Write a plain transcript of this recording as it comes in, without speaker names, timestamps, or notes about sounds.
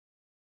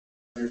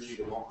energy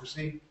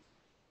democracy.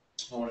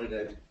 I wanted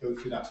to go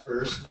through that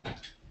first.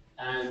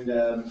 And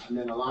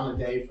then Alana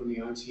Day from the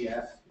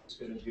ITF is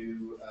going to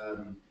do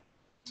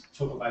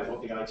talk about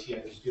what the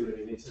ITF is doing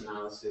in its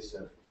analysis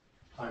of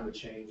climate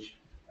change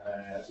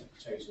as it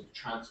pertains to the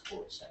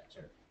transport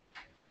sector.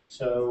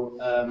 So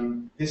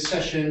this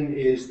session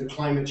is the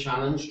climate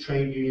challenge,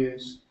 trade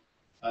unions,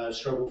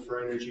 struggle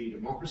for energy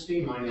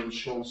democracy. My name is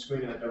Sean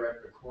Sweeney,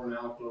 Director of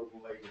Cornell Global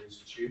Labour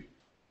Institute.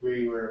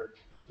 We were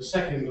the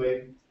second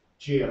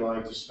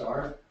GLI to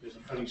start. There's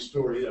a funny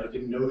story that I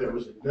didn't know there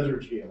was another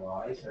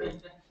GLI. So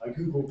I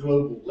Googled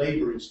Global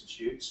Labour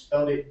Institute,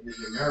 spelled it in the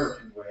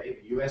American way,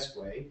 the US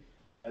way,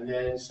 and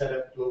then set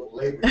up Global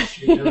Labour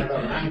Institute. Then I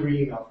got an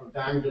angry email from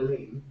Dan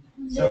Galene,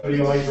 somebody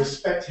who I've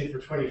respected for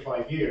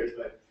 25 years,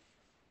 but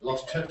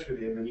lost touch with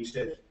him, and he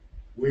said,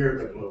 "We're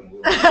the Global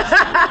Labour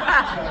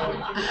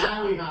Institute." So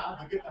now we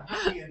have, the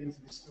happy ending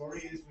to the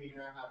story is we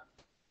now have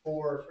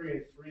four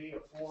Global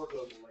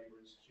Labour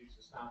Institutes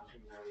established,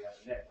 and now we have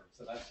a network.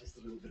 So that's just a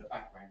little bit of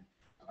background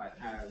about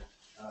how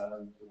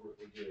the work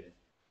we're doing.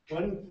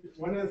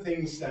 One of the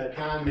things that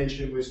Dan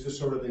mentioned was the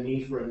sort of the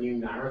need for a new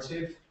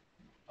narrative,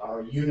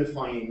 or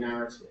unifying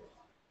narrative.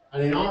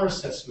 And in our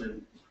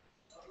assessment,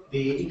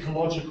 the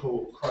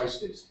ecological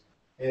crisis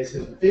is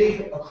as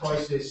big a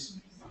crisis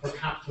for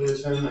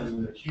capitalism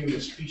and the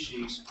human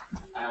species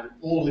and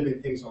all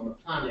living things on the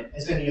planet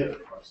as any other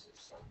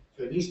crisis.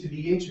 So it needs to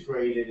be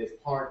integrated as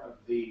part of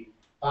the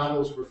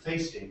battles we're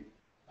facing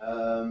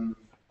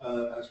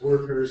as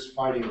workers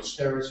fighting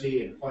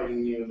austerity and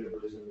fighting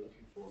neoliberalism and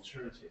looking for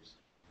alternatives.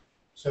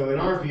 So in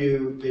our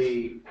view,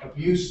 the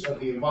abuse of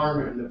the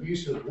environment and the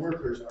abuse of the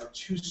workers are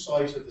two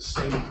sides of the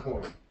same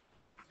coin.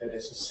 That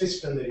it's a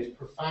system that is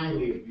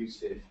profoundly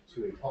abusive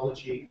to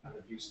ecology and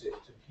abusive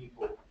to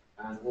people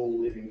and all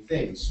living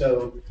things.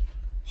 So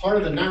part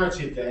of the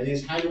narrative then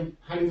is how do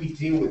we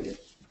deal with it?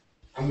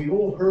 And we've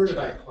all heard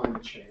about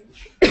climate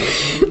change. When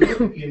you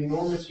look at the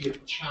enormity of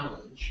the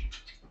challenge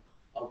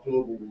of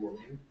global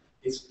warming,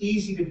 it's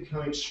easy to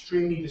become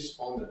extremely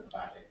despondent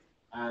about it.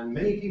 And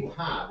many people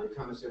have. They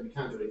kind of said, we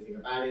can't do anything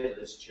about it.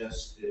 Let's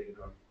just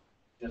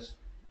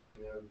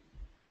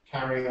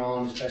carry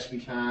on as best we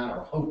can,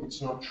 or hope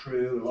it's not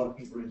true. A lot of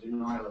people are in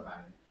denial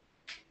about it.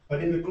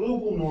 But in the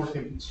global north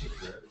in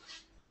particular,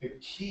 the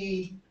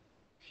key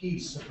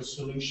piece of the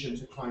solution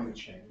to climate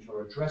change,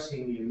 or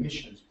addressing the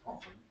emissions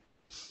problem,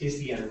 is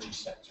the energy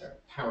sector,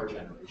 power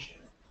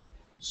generation.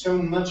 So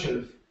much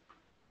of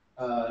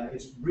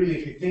it's really,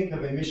 if you think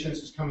of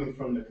emissions as coming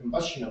from the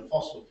combustion of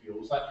fossil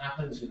fuels, that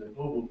happens in the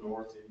global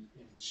north in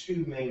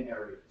two main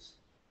areas.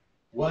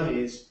 One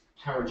is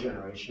power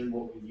generation,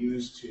 what we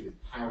use to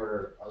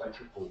power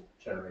electrical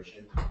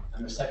generation,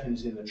 and the second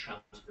is in the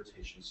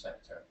transportation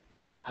sector.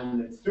 And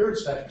the third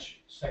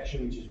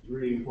section, which is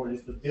really important,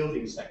 is the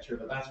building sector,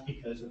 but that's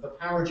because of the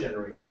power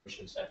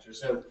generation sector.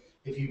 So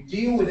if you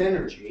deal with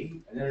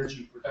energy and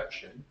energy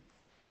production,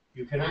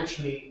 you can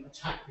actually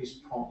attack this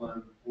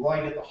problem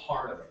right at the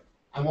heart of it.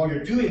 And while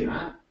you're doing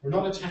that, we're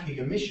not attacking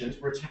emissions,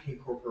 we're attacking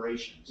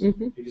corporations,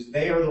 because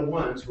they are the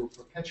ones who are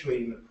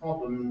perpetuating the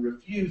problem and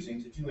refusing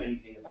to do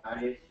anything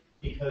about it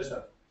because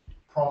of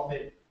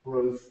profit,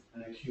 growth,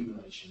 and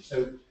accumulation.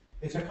 So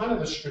it's a kind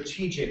of a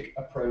strategic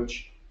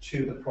approach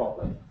to the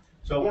problem.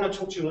 So I want to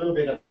talk to you a little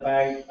bit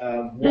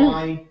about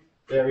why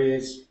there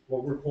is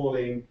what we're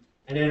calling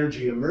an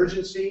energy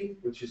emergency,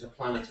 which is a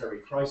planetary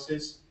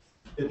crisis,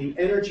 that the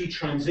energy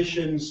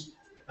transitions,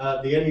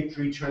 the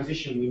energy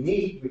transition we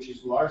need, which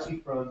is largely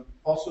from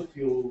fossil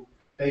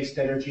fuel-based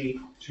energy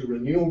to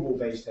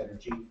renewable-based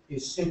energy,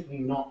 is simply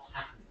not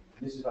happening.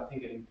 And this is, I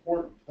think, an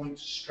important point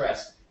to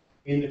stress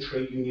in the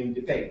trade union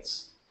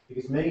debates,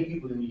 because many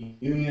people in the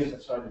unions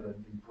have started to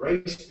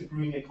embrace the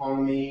green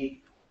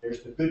economy.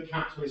 There's the good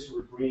capitalists who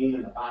are green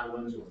and the bad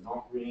ones who are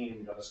not green, and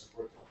we've got to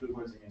support the good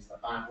ones against the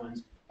bad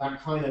ones.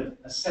 That kind of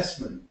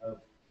assessment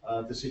of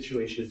the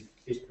situation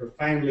is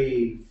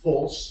profoundly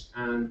false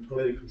and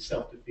politically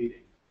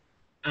self-defeating.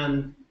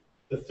 And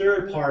the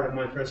third part of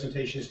my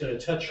presentation is going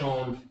to touch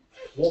on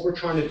what we're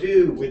trying to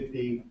do with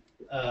the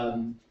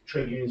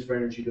Trade Unions for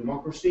Energy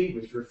Democracy,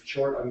 which for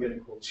short I'm going to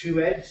call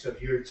 2ED. So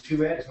if you're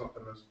 2ED, it's not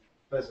the most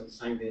pleasant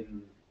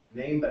sounding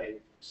name, but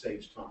it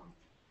saves time.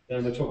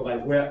 Then we'll talk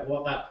about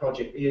what that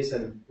project is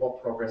and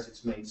what progress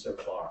it's made so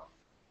far.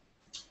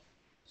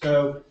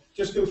 So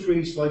just go through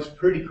these slides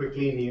pretty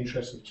quickly in the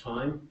interest of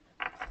time.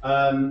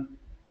 About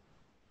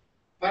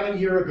a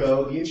year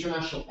ago, the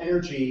International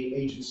Energy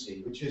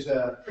Agency, which is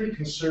a pretty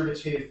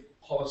conservative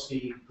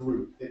policy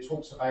group that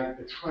talks about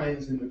the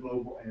trends in the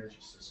global energy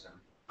system,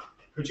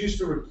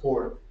 produced a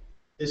report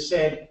that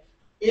said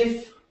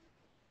if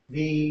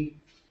the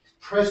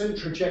present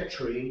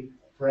trajectory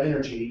for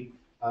energy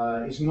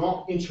is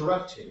not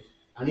interrupted,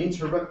 and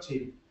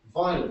interrupted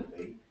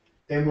violently,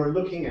 then we're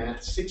looking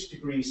at 6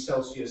 degrees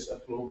Celsius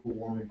of global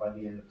warming by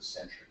the end of the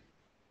century.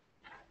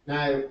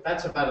 Now,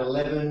 that's about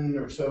 11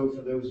 or so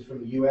for those from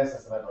the US,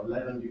 that's about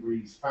 11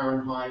 degrees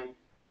Fahrenheit.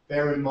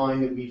 Bear in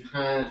mind that we've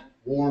had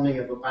warming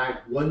of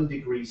about 1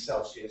 degree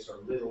Celsius, or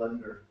a little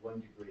under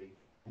 1 degree,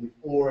 and we've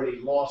already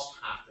lost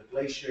half the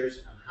glaciers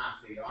and half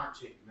the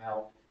Arctic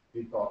melt.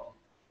 We've got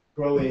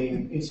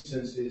growing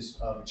instances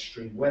of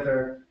extreme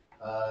weather,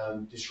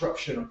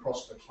 disruption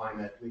across the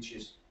climate, which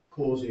is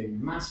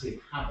causing massive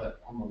havoc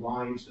on the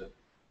lives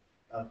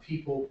of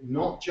people,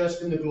 not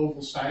just in the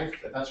global south,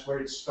 but that's where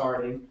it's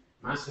starting.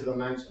 Massive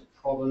amounts of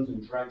problems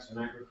and droughts in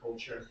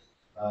agriculture,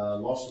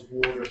 loss of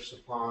water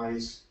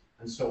supplies,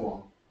 and so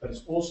on. But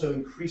it's also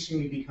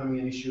increasingly becoming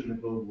an issue in the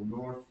global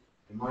north.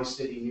 In my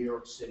city, New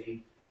York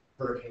City,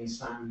 Hurricane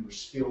Sandy, we're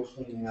still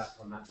cleaning up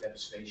from that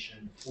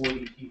devastation.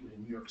 40 people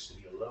in New York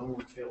City alone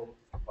were killed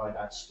by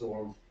that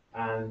storm,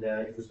 and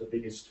it was the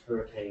biggest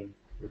hurricane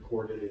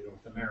recorded in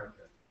North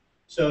America.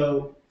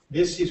 So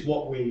this is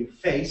what we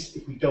face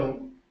if we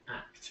don't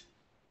act.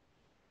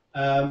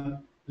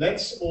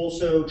 Let's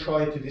also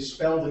try to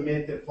dispel the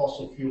myth that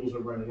fossil fuels are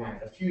running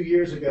out. A few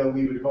years ago,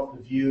 we would have got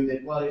the view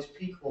that, well, it's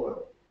peak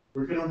oil.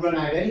 We're going to run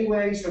out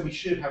anyway, so we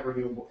should have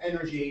renewable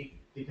energy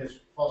because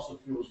fossil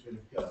fuels are going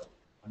to go.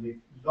 I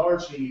mean,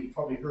 largely, you've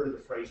probably heard of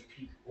the phrase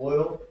peak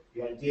oil,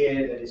 the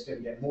idea that it's going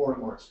to get more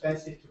and more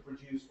expensive to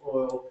produce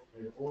oil,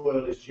 and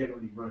oil is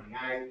generally running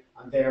out,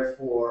 and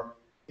therefore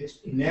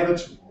it's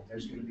inevitable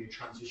there's going to be a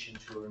transition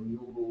to a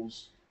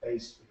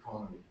renewables-based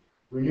economy.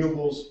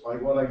 Renewables, by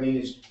what I mean,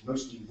 is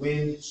mostly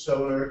wind,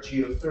 solar,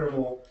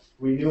 geothermal,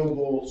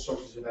 renewable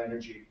sources of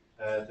energy.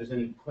 If there's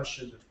any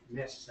questions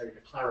necessary to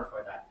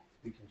clarify that,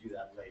 we can do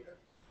that later.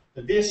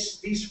 But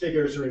these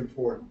figures are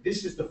important.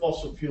 This is the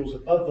fossil fuels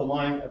above the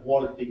line of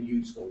what have been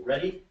used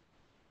already,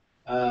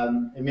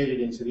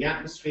 emitted into the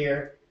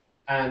atmosphere,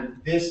 and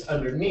this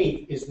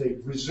underneath is the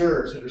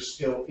reserves that are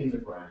still in the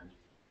ground.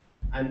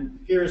 And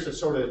here's a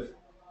sort of,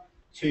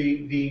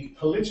 the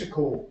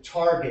political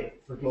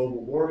target for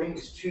global warming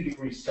is 2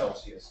 degrees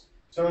Celsius.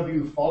 Some of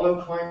you who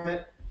follow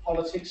climate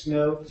politics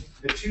know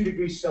that 2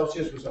 degrees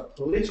Celsius was a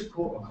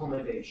political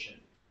accommodation.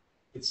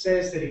 It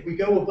says that if we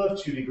go above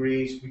 2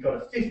 degrees, we've got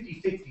a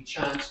 50-50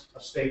 chance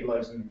of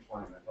stabilizing the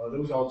climate. Well,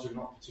 those odds are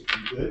not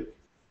particularly good.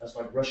 That's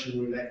like Russian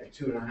roulette with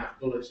 2.5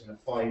 bullets in a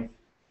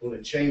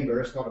 5-bullet chamber.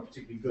 It's not a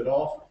particularly good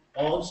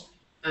odds.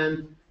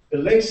 And the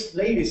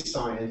latest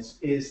science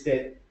is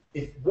that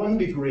if 1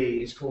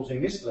 degree is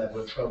causing this level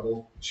of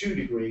trouble, 2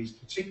 degrees,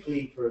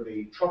 particularly for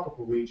the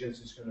tropical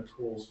regions, is going to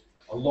cause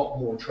a lot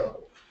more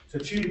trouble. So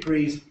 2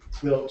 degrees,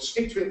 we'll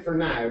stick to it for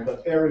now,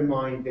 but bear in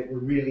mind that we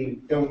really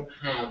don't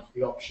have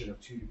the option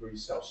of 2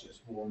 degrees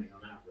Celsius warming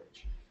on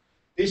average.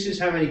 This is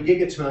how many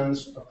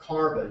gigatons of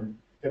carbon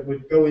that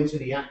would go into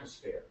the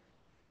atmosphere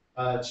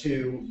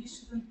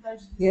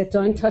Yeah,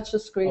 don't touch the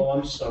screen. Oh,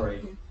 I'm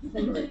sorry.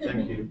 Sorry,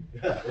 thank you.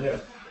 Yeah.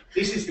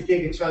 This is the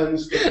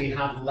gigatons that we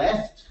have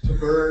left to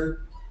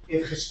burn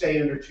if to stay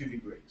under 2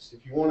 degrees,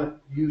 if you want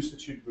to use the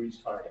 2 degrees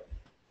target.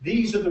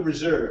 These are the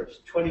reserves,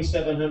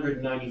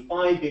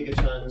 2,795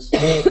 gigatons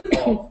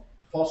of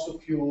fossil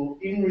fuel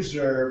in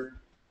reserve,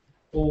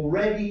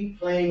 already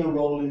playing a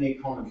role in the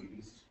economy.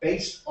 This is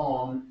based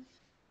on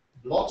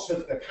lots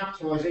of the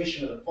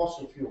capitalization of the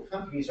fossil fuel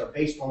companies are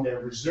based on their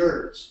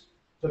reserves.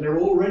 So they're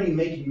already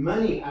making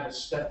money out of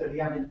stuff that we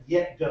haven't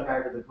yet dug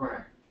out of the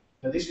ground.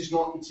 Now this is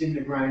not, it's in the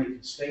ground, it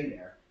can stay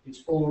there.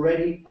 It's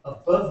already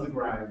above the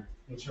ground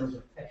in terms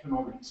of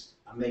economics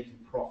and making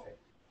profit.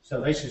 So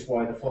this is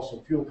why the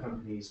fossil fuel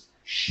companies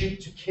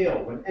shoot to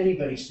kill when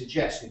anybody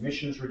suggests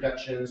emissions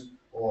reductions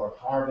or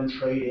carbon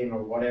trading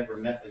or whatever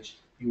methods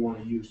you want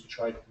to use to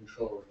try to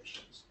control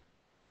emissions.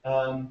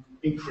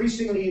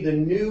 Increasingly, the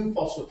new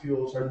fossil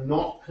fuels are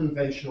not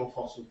conventional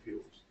fossil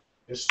fuels.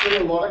 There's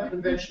still a lot of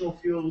conventional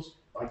fuels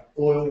like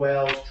oil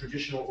wells,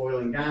 traditional oil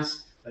and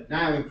gas, but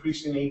now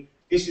increasingly,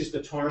 this is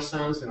the tar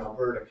sands in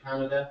Alberta,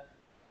 Canada.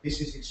 This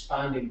is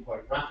expanding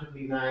quite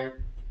rapidly now.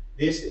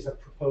 This is a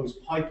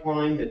proposed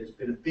pipeline that has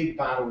been a big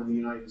battle in the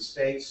United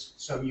States.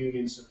 Some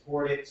unions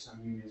support it, some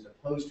unions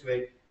opposed to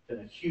it. It's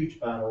been a huge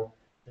battle.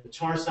 The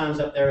tar sands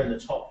up there in the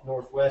top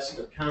northwest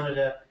of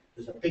Canada,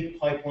 there's a big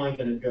pipeline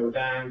going to go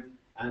down,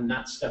 and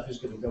that stuff is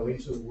going to go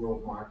into the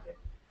world market.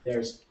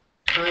 There's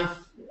half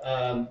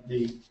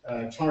the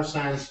tar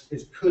sands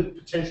could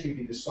potentially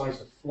be the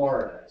size of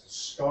Florida. It's a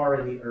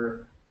scar in the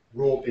earth,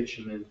 raw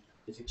bitumen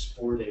is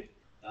exported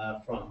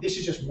from. This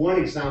is just one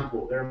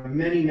example. There are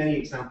many, many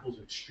examples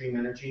of extreme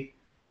energy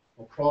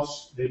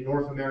across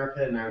North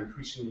America, now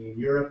increasingly in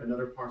Europe and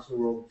other parts of the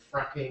world.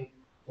 Fracking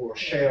or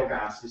shale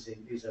gas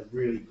is a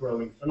really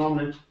growing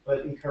phenomenon,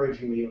 but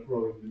encouragingly a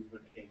growing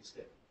movement against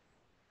it.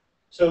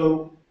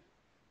 So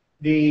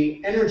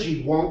the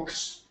energy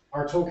wonks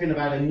are talking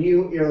about a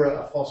new era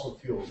of fossil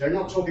fuels. They're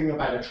not talking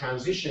about a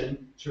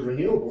transition to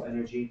renewable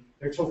energy.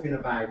 They're talking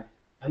about,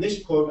 and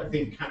this quote I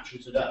think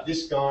captures it up.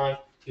 This guy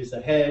is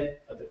the head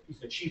of he's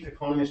the chief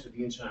economist of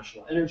the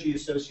International Energy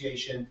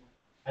Association,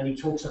 and he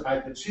talks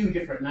about the two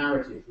different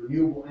narratives: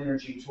 renewable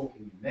energy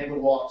talking in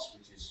megawatts,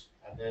 which is,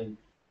 and then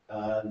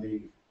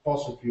the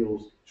fossil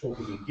fuels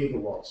talking in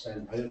gigawatts.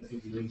 And I don't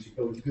think you need to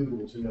go to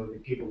Google to know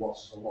that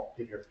gigawatts is a lot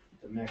bigger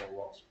than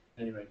megawatts.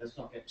 Anyway, let's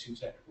not get too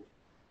technical.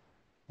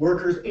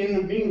 Workers,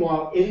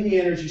 meanwhile, in the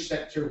energy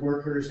sector,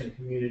 workers and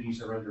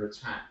communities are under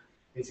attack.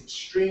 It's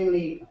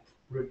extremely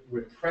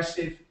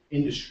repressive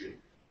industry.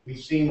 We've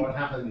seen what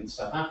happened in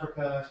South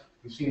Africa.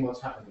 We've seen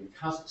what's happened in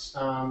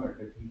Kazakhstan, where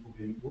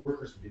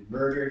workers have been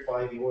murdered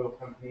by the oil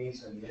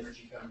companies and the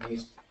energy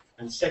companies.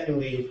 And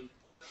secondly,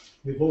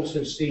 we've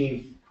also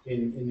seen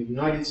in the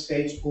United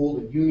States, all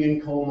the union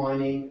coal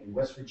mining in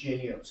West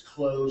Virginia, it was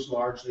closed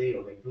largely,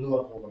 or they blew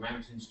up all the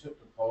mountains, took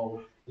the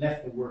coal,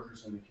 left the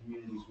workers and the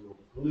communities with all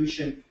the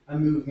pollution,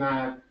 and moved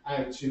now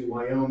out to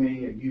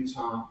Wyoming and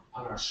Utah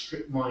and are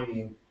strip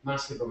mining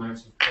massive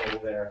amounts of coal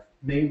there,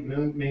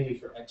 mainly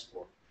for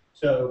export.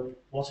 So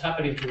what's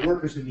happening to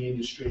workers in the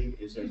industry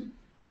is that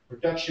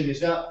production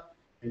is up,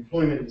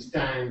 employment is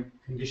down,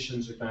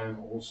 conditions are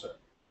down also.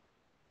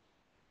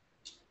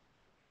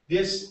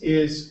 This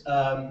is,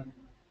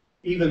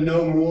 even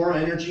though more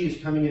energy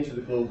is coming into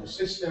the global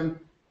system,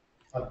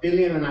 1.5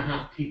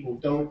 billion people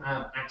don't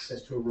have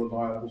access to a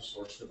reliable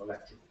source of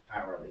electrical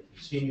power. They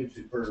continue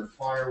to burn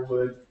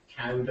firewood,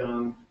 cow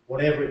dung,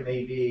 whatever it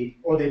may be,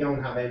 or they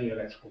don't have any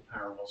electrical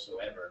power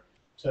whatsoever.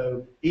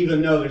 So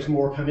even though there's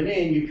more coming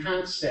in, you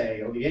can't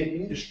say, or the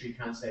industry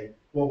can't say,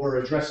 well, we're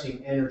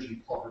addressing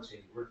energy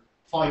poverty.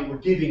 We're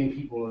giving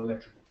people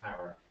electrical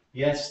power.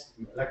 Yes,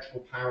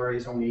 electrical power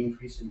is only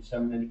increasing in so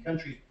many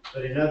countries,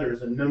 but in others,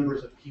 the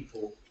numbers of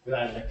people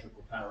without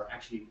electrical power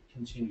actually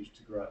continues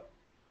to grow.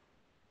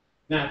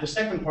 Now, the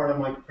second part of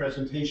my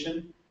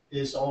presentation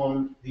is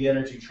on the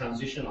energy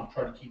transition. I'll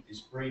try to keep this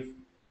brief.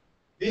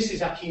 This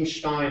is Achim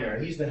Steiner.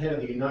 He's the head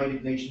of the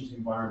United Nations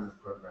Environment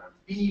Program.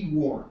 Be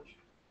warned.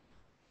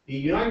 The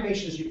United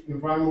Nations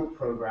Environment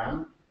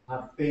Program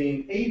have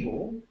been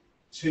able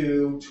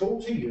to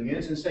talk to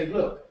unions and say,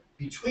 look,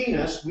 between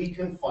us, we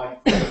can fight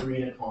for the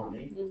green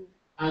economy.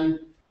 And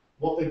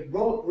what the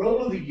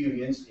role of the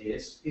unions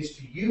is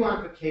to you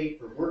advocate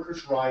for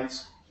workers'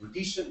 rights and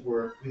decent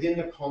work within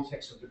the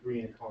context of the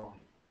green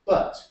economy.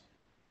 But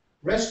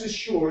rest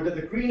assured that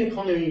the green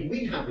economy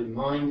we have in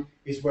mind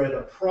is where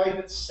the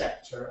private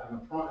sector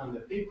and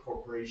the big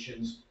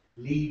corporations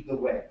lead the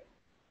way.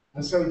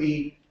 And so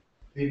the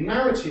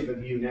narrative of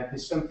UNEP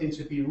is something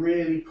to be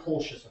really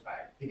cautious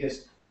about,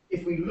 because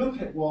if we look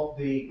at what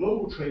the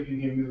global trade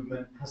union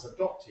movement has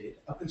adopted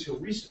up until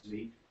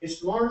recently,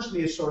 it's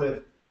largely a sort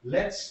of,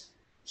 let's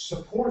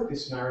support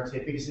this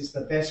narrative because it's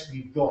the best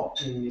we've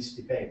got in this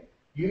debate.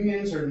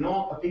 Unions are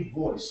not a big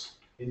voice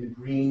in the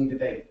green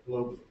debate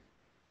globally.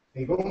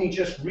 They've only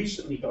just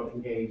recently got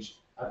engaged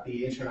at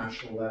the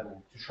international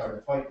level to try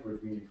to fight for a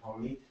green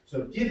economy.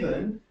 So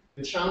given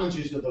the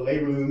challenges of the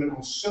labor movement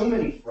on so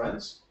many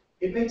fronts,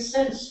 it makes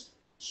sense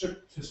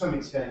to some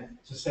extent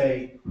to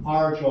say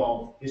our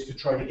job is to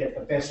try to get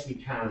the best we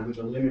can with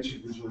the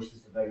limited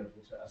resources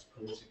available to us,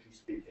 politically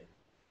speaking.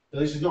 So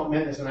this is not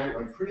meant as an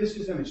outright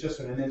criticism, it's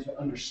just meant to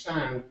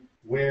understand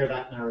where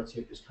that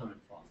narrative is coming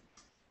from.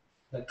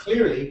 But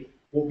clearly,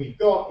 what we've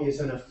got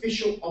is an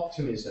official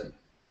optimism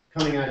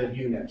coming out of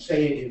UNEP,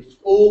 saying it's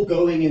all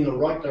going in the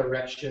right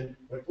direction,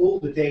 when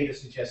all the data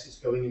suggests it's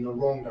going in the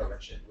wrong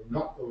direction. We're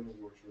not going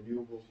towards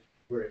renewables,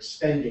 we're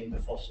extending the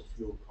fossil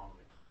fuel economy.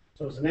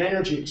 So it's an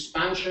energy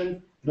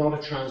expansion, not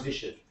a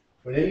transition.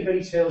 When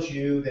anybody tells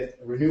you that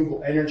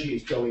renewable energy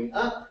is going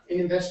up in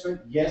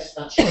investment, yes,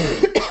 that's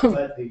true.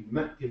 But the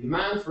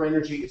demand for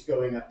energy is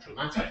going up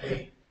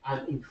dramatically,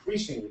 and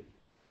increasingly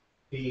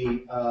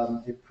the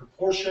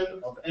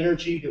proportion of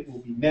energy that will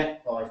be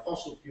met by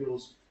fossil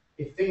fuels,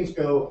 if things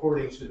go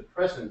according to the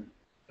present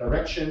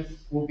direction,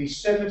 will be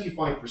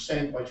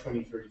 75% by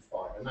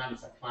 2035, and that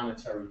is a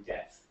planetary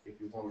death if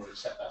we want to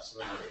accept that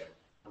scenario,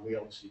 and we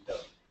obviously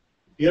don't.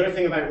 The other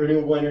thing about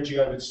renewable energy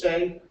I would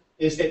say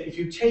is that if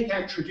you take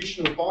out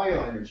traditional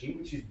bioenergy,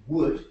 which is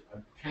wood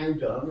and cow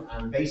dung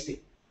and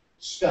basic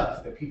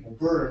stuff that people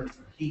burn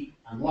for heat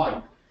and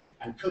light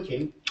and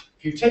cooking,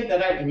 if you take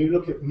that out and you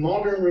look at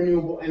modern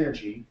renewable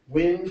energy,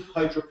 wind,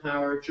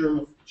 hydropower,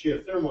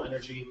 geothermal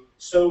energy,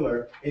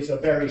 solar, is a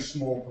very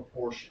small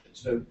proportion.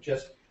 So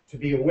just to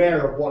be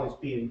aware of what is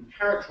being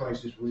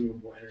characterized as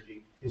renewable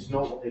energy is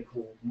not what they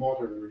call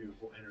modern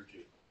renewable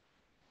energy.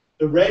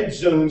 The red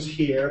zones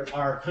here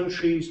are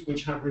countries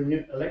which have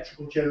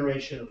electrical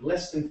generation of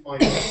less than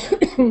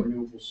 5% from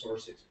renewable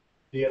sources.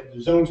 The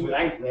zones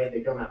without red, they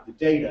don't have the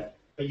data,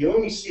 but you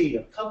only see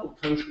a couple of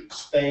countries,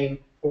 Spain,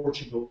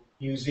 Portugal,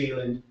 New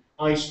Zealand,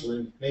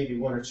 Iceland, maybe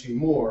one or two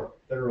more,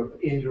 that are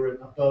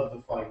above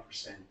the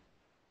 5%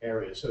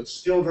 area. So it's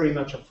still very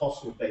much a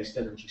fossil-based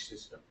energy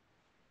system.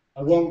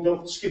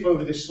 Don't skip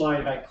over this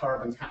slide about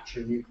carbon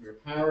capture and nuclear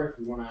power if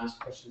we want to ask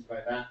questions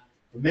about that.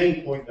 The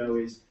main point, though,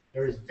 is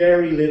there is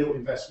very little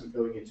investment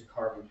going into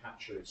carbon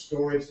capture and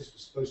storage. This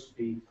was supposed to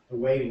be the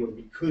way where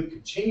we could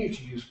continue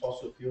to use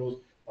fossil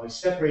fuels by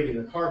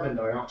separating the carbon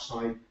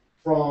dioxide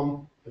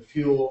from the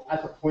fuel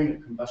at the point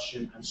of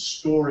combustion and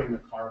storing the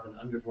carbon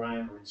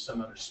underground or in some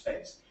other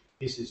space.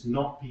 This is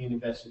not being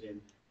invested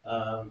in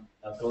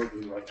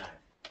globally right now.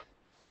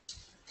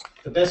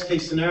 The best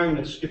case scenario, I'm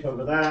going to skip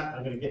over that.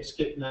 I'm going to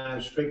skip now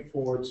straight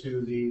forward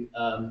to the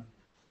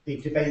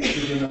debates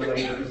within the labor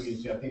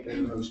community. I think they're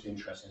the most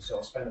interesting. So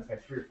I'll spend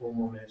about 3 or 4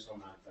 more minutes on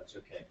that, if that's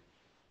okay.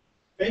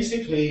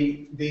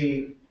 Basically,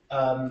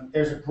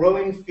 there's a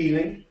growing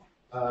feeling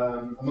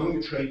among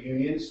the trade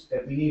unions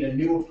that we need a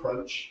new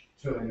approach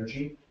to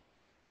energy,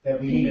 that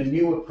we need a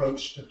new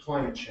approach to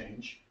climate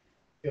change,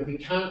 that we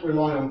can't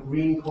rely on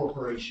green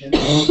corporations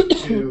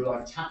to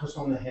like tap us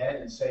on the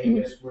head and say,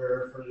 yes,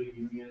 we're for the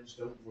unions,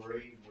 don't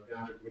worry, we're going to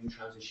have a green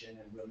transition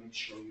and we'll make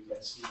sure you get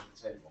a seat at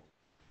the table.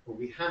 But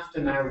we have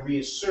to now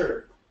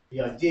reassert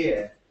the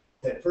idea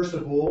that, first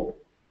of all,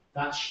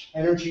 that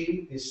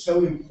energy is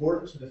so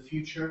important to the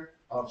future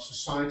of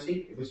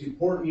society. It was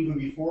important even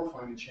before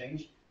climate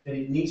change, that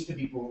it needs to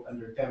be brought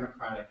under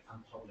democratic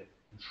and public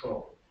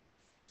control.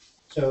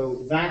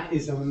 So that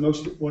is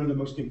one of the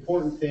most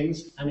important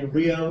things. And in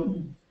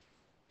Rio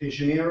de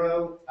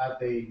Janeiro, at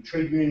the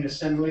Trade Union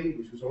Assembly,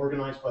 which was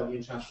organized by the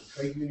International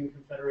Trade Union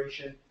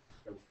Confederation,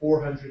 there were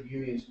 400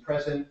 unions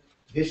present.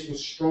 This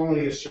was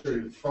strongly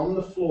asserted from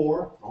the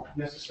floor, not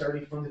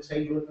necessarily from the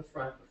table at the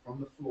front, but from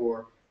the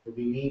floor, that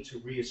we need to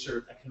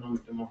reassert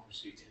economic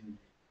democracy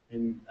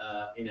in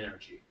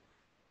energy.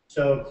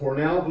 So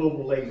Cornell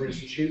Global Labor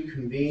Institute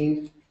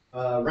convened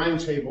a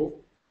roundtable,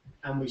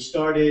 and we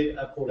started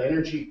called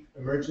Energy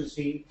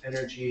Emergency,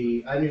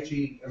 Energy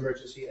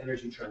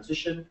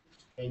Transition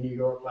in New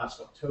York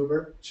last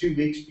October, 2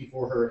 weeks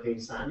before Hurricane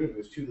Sandy. It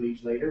was 2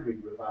 weeks later, we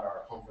would have had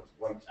our conference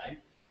wiped out.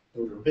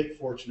 So we were a bit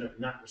fortunate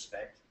in that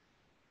respect.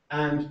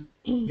 And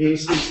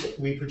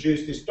we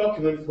produced this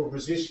document called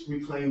Resist,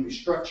 Reclaim,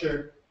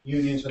 Restructure,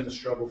 Unions and the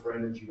Struggle for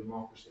Energy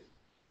Democracy.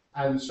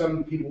 And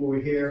some people were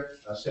here,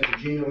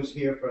 Gina was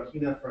here,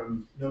 Hina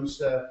from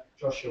NUMSA,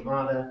 Josh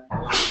Yamada,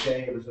 last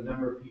day, there was a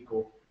number of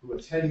people who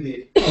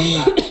attended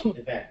that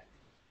event.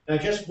 Now,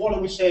 just what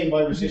are we saying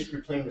by resist,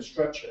 reclaim,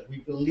 restructure? We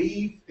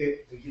believe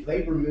that the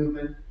labor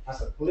movement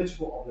has a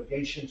political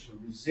obligation to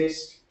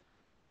resist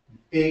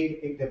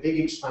the big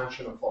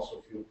expansion of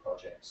fossil fuel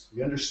projects.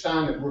 We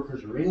understand that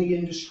workers are in the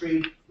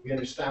industry. We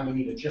understand we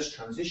need a just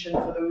transition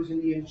for those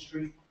in the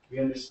industry. We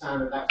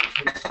understand that that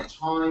will take some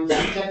time,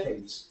 some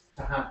decades,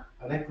 to have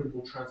an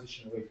equitable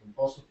transition away from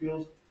fossil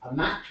fuels. And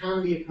that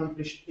can be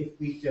accomplished if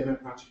we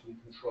democratically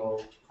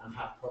control and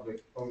have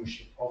public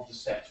ownership of the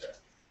sector.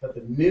 But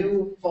the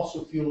new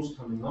fossil fuels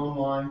coming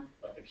online,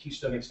 like the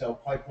Keystone XL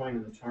pipeline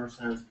and the tar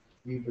sands,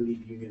 we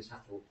believe unions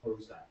have to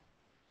oppose that.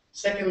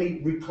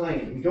 Secondly,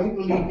 reclaim. We don't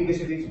believe because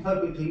if it's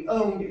publicly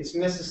owned, it's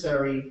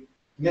necessarily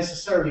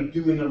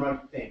doing the right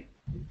thing.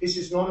 This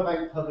is not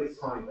about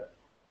public-private.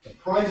 The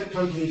private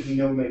companies we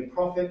know make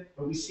profit,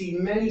 but we see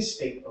many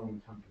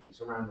state-owned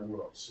companies around the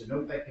world.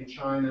 Sinopec in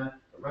China,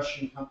 the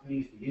Russian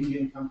companies, the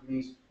Indian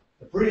companies,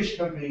 the British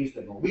companies,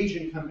 the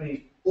Norwegian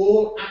companies,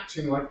 all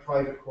acting like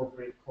private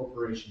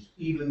corporations,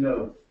 even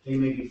though they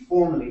may be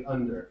formally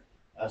under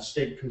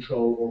state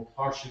control or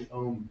partially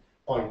owned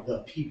by the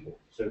people,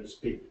 so to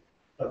speak.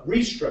 But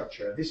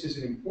restructure, this is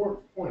an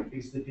important point,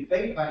 because the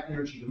debate about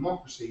energy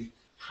democracy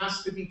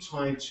has to be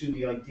tied to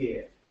the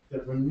idea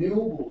that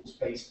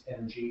renewables-based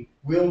energy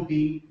will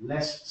be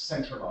less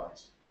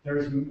centralized. There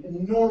is an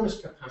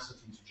enormous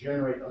capacity to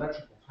generate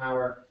electrical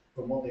power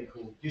from what they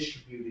call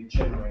distributed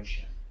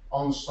generation,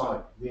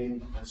 on-site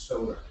wind and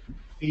solar,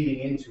 feeding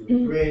into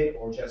a grid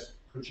or just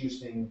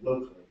producing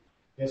locally.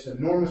 There's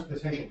enormous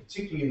potential,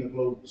 particularly in the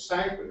global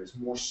south, where there's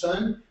more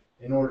sun,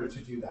 in order to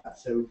do that.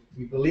 So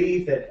we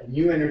believe that a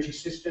new energy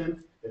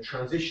system, the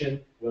transition,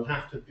 will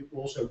have to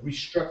also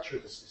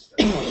restructure the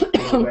system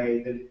in a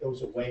way that it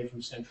goes away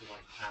from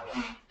centralized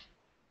power.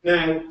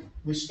 Now,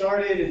 we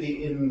started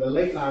in the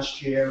late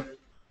last year,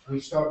 we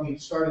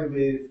started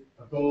with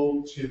a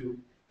goal to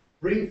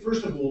bring,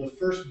 first of all, the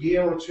first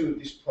year or two of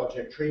this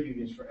project, Trade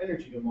Unions for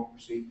Energy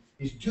Democracy,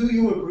 is do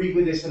you agree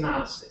with this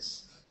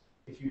analysis?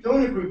 If you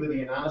don't agree with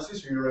the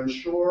analysis or you're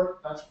unsure,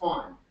 that's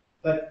fine.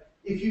 But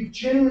if you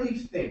generally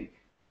think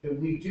that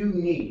we do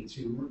need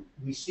to,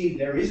 we see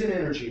there is an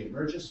energy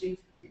emergency,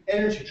 the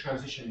energy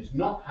transition is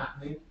not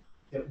happening,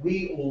 that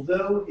we,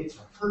 although it's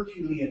a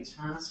Herculean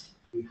task,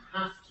 we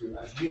have to,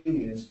 as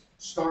unions,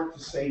 start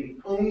to say the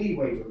only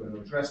way we're going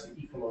to address the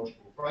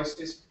ecological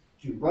crisis,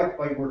 do right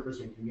by workers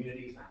and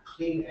communities, and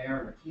clean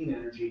air and clean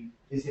energy,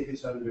 is if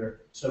it's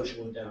under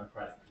social and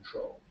democratic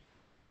control.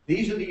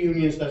 These are the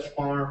unions thus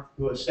far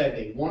who have said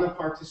they want to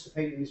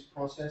participate in this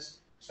process.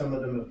 Some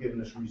of them have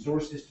given us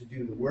resources to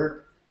do the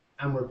work,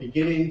 and we're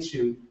beginning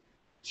to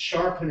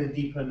sharpen and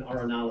deepen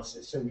our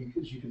analysis. So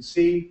as you can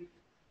see,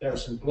 there are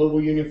some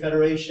global union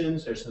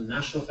federations, there's some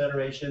national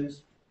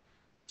federations,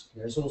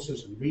 there's also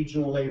some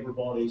regional labor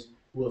bodies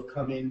who have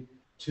come in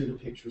to the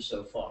picture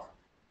so far.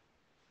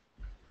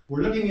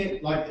 We're looking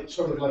at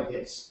sort of like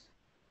this.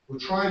 We're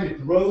trying to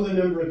grow the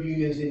number of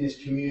unions in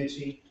this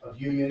community of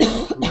unions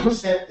who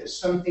accept that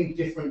something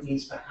different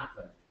needs to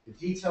happen. The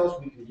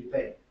details we can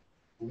debate.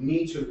 We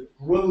need to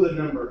grow the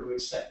number who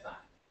accept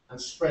that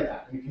and spread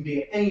that. And it can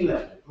be at any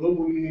level,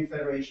 global union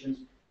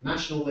federations,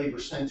 national labor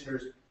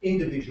centers,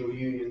 individual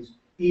unions,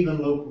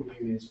 even local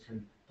unions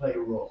can play a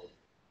role.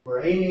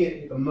 We're aiming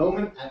at the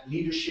moment at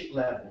leadership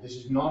level. This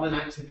is not an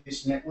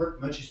activist network,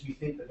 much as we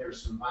think that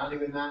there's some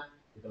value in that.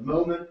 At the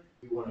moment,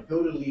 we want to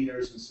go to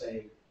leaders and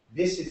say,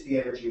 this is the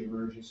energy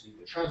emergency,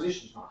 the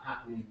transition's not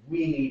happening,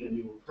 we need a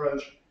new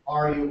approach,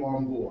 are you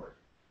on board?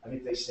 And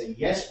if they say,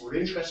 yes, we're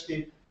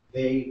interested,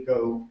 they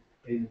go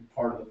in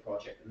part of the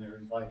project and they're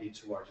invited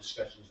to our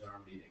discussions and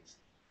our meetings.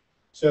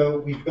 So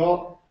we've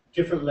got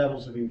different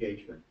levels of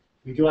engagement.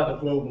 We do have a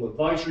global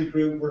advisory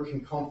group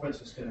working conference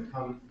that's going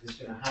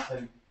to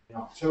happen in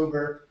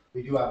October.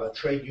 We do have a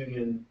trade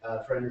union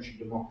for energy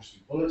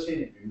democracy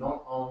bulletin. If you're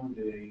not on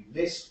the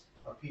list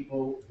of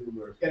people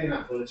who are getting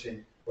that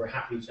bulletin, we're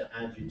happy to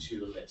add you to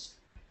the list.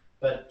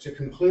 But to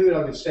conclude,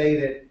 I would say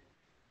that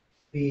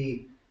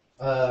the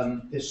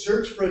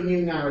search for a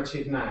new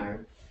narrative now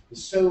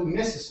is so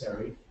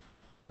necessary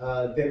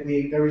that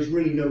there is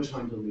really no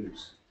time to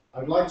lose. I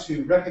would like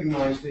to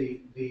recognize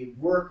the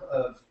work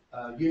of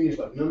unions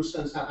like NUMSA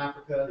in South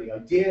Africa. The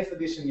idea for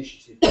this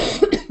initiative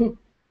came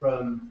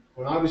from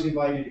when I was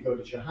invited to go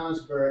to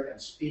Johannesburg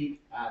and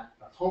speak at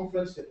a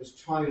conference that was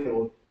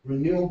titled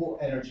 "Renewable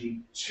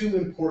Energy, Too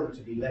Important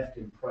to be Left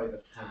in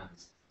Private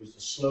Hands," was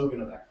the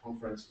slogan of that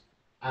conference.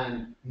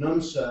 And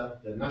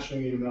NUMSA, the National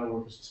Union of Metal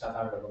Workers of South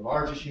Africa, the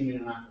largest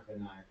union in Africa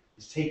now,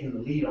 is taking the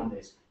lead on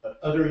this, but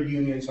other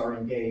unions are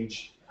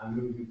engaged and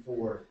moving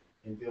forward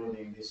in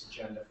building this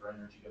agenda for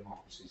energy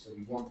democracy. So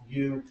we want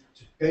you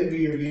to go to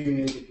your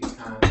unions if you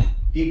can,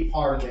 be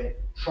part of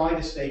it, try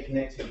to stay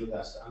connected with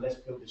us, and let's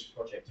build this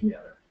project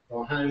together. So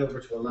I'll hand it over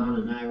to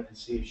Alana now and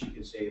see if she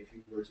can say a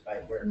few words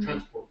about where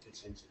transport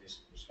fits into this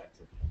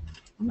perspective.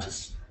 I'm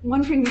just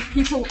wondering if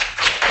people...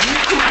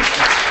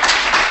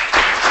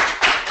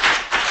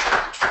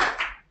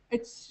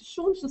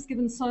 Sean's just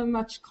given so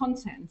much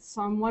content,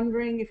 so I'm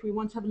wondering if we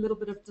want to have a little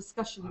bit of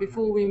discussion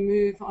before we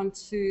move on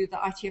to the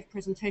ITF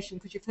presentation,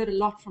 because you've heard a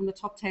lot from the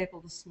top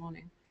table this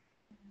morning.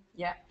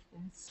 Yeah.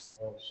 Yes.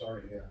 Oh,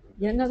 sorry, yeah.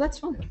 Yeah, no, that's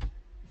fine.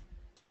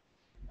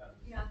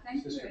 Yeah,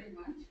 thank you very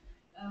much.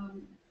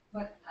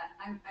 But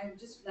I would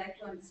just like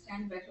to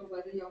understand better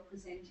whether you're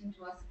presenting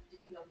to us a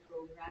particular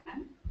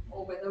program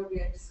or whether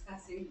we are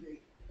discussing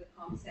the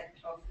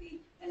concept of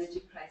the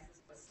energy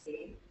crisis per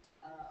se.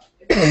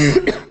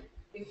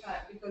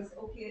 Because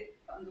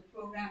on the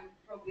program,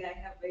 probably I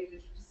have very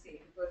little to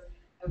say because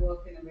I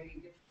work in a very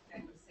different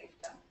kind of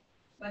sector.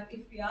 But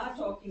if we are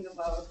talking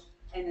about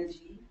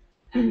energy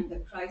and the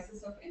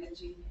crisis of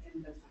energy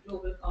in the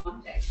global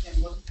context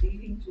and what is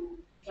leading to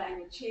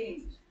climate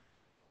change,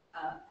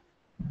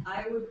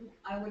 I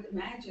would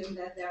imagine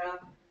that there are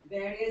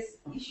various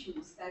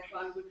issues that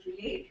one would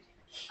relate.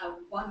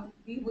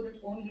 We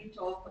wouldn't only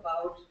talk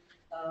about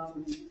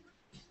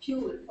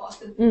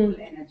fossil fuel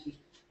energy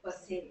per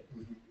se,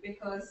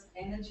 because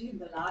energy in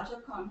the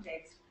larger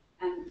context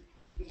and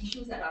the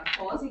issues that are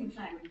causing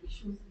climate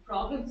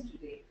problems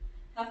today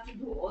have to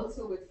do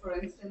also with, for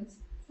instance,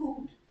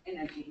 food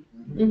energy,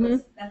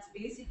 because that's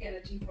basic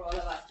energy for all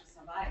of us to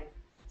survive.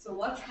 So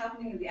what's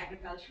happening in the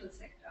agricultural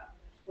sector,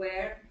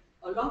 where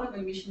a lot of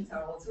emissions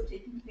are also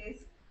taking place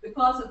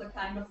because of the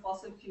kind of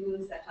fossil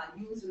fuels that are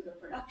used in the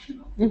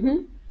production of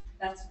food.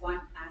 That's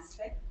one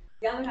aspect.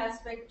 The other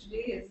aspect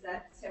today is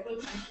that several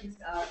countries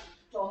are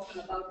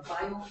talking about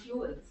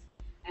biofuels,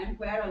 and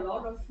where a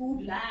lot of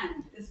food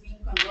land is being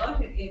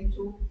converted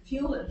into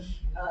fuel.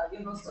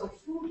 So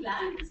food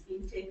land is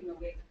being taken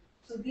away.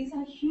 So these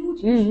are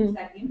huge issues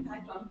that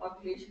impact on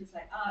populations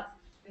like ours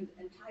in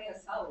the entire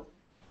South.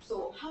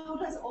 So how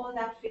does all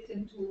that fit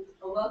into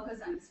a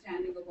worker's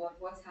understanding about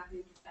what's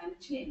happening to climate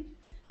change?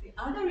 The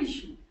other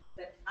issue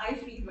that I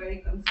feel very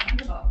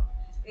concerned about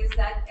is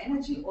that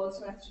energy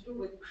also has to do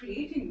with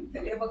creating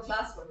the labor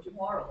class for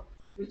tomorrow,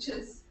 which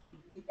is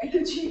the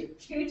energy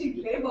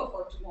creating labor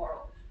for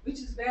tomorrow, which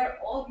is where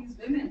all these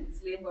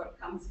women's labor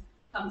comes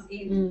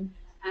in.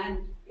 And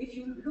if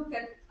you look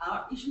at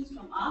our issues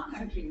from our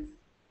countries,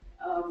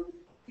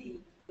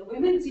 the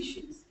women's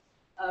issues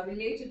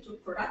related to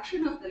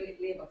production of the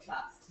labor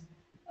class,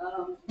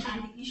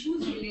 and the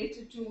issues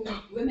related to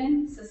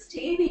women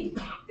sustaining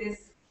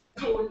this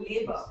whole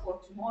labor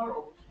for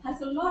tomorrow has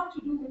a lot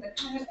to do with the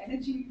kind of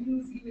energy we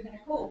use even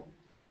at home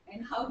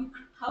and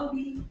how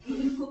we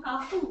even cook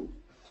our food.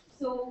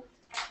 So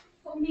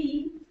for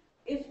me,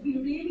 if we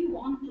really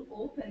want to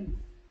open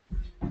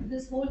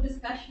this whole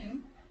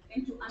discussion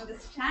into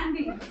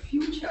understanding the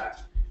future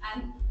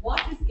and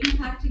what is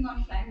impacting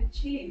on climate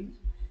change,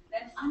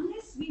 then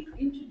unless we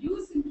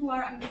introduce into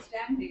our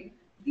understanding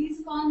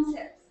these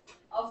concepts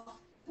of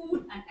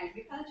food and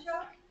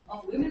agriculture,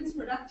 of women's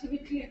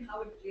productivity and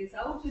how it plays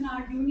out in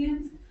our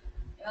unions,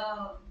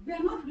 we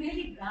are not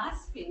really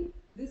grasping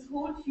this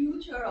whole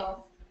future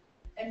of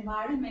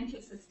environmental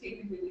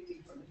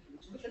sustainability for the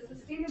future. Because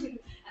sustainability,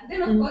 and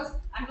then of course,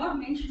 I'm not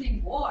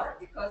mentioning war,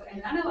 because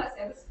and none of us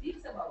ever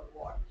speaks about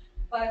war,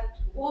 but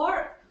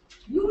war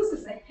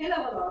uses a hell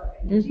of a lot of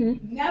energy,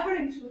 never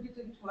included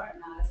into our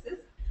analysis.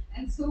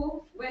 And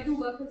so where do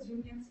workers'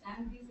 unions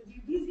stand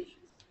vis-a-vis these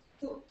issues?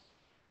 So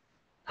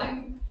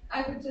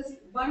I would just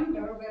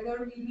wonder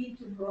whether we need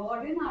to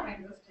broaden our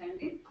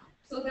understanding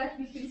so that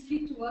we can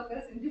speak to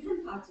workers in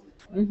different parts of the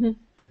world.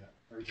 Yeah,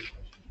 very good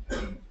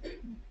question.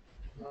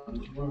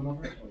 Do you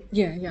want to know?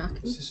 Yeah.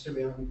 The sister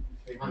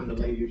behind the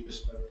lady who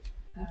just spoke.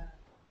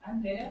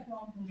 I'm Leah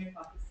from Pune,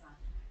 Pakistan.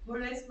 More or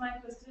less, my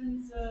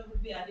questions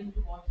would be adding to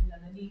what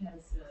Nandini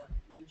has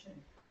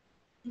mentioned.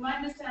 To my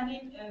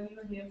understanding, we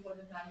were here for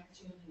the climate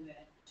change and the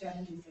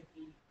challenges that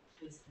we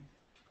face.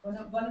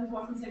 One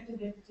important sector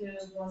that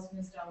was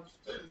missed out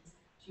is,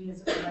 she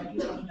has rightly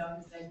pointed out,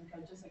 is the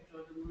agriculture sector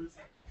or the rural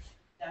sector.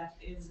 That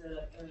is,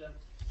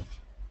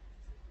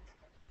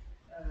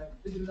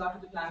 with regard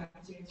to the climate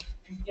change,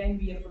 it can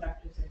be a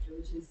productive sector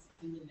which is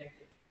being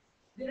neglected.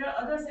 There are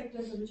other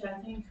sectors which I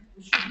think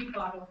should be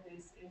part of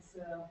this. Is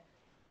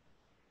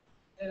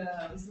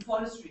the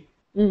forestry,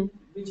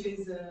 which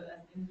is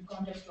in the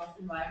context of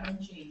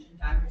environment change and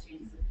climate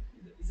change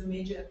is a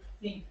major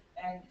thing.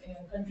 And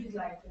countries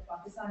like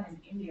Pakistan and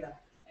India,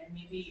 and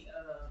maybe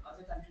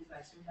other countries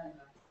like Sri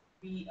Lanka,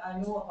 I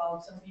know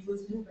about some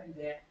people's movement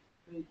there,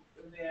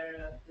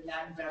 where the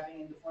land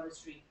grabbing and the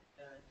forestry,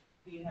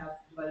 they have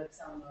developed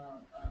some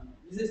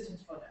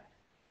resistance for that.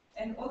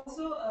 And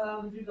also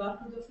with regard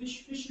to the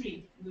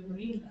fishery, the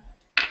marine life,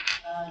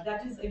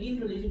 that is again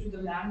related to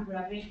the land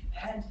grabbing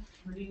and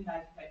marine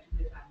life affecting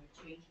the climate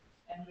change,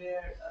 and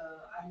where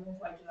I know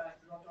quite a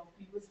lot of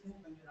people's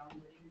movement around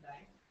marine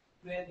life,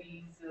 where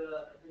the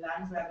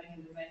land grabbing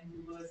and the marine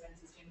rivers and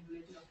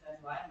sustainability of the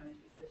environment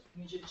is a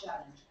major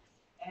challenge.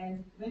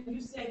 And when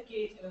you say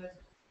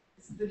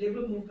the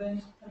labor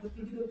movement has a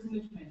critical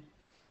commitment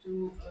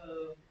to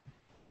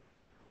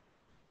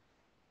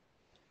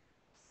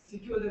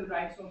secure the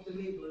rights of the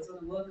laborers or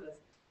the workers,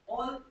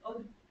 all of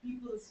the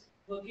peoples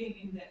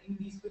working in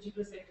these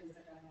particular sectors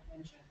that I have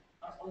mentioned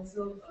are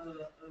also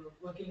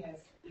working as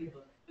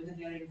labor, whether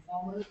they are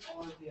informal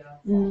or they are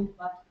formal,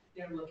 but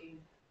they are working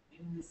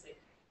in this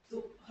sector. So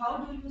how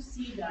do you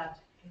see that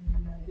in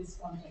this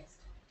context?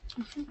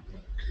 Okay. Do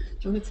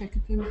you want to take a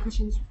few more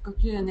questions? We've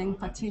got you and then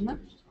Fatima.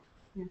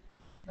 Yeah.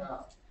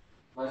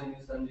 My name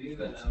is Sanjeev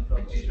and I'm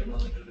from Asian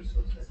Monetary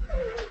Resources.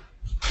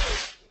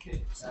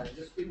 Okay.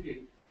 Just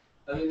quickly,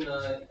 I mean,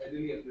 I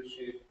really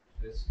appreciate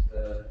this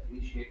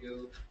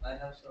initiative. I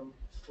have some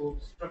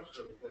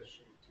structural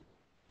questions.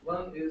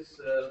 One is,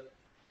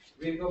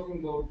 we're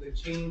talking about the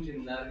change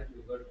in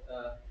narrative, but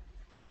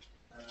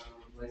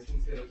my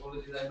sincere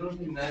apologies, I don't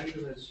think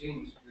narrative has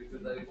changed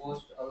because I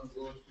watched Al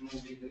Gore's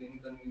movie, The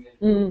Inconvenient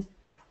Truth.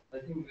 I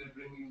think we're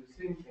bringing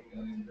the same thing,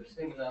 I mean, the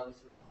same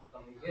analysis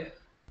coming here.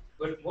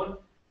 But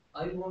what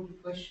I want to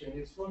question,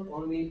 it's not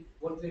only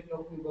what we're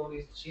talking about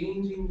is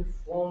changing the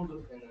forms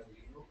of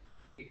energy. You know?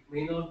 It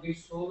may not be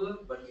solar,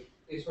 but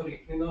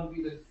it may not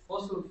be the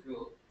fossil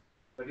fuel,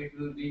 but it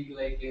will be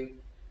like a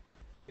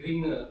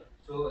greener,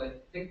 so a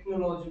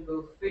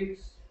technological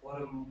fix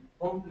for a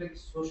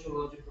complex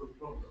sociological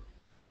problem.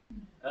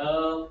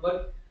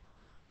 But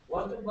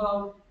what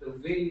about the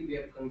way we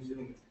are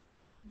consuming?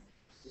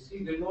 You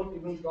see, we're not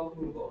even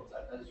talking about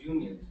that as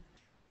unions.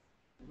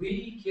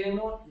 We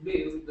cannot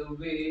live the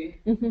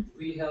way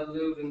we have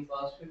lived in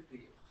past 50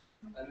 years.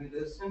 I mean,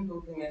 there's a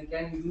simple thing, and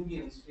can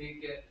unions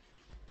take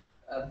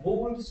a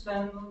bold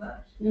stand on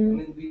that? I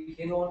mean, we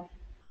cannot,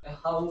 a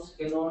house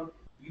cannot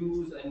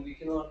use, and we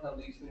cannot have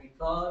these many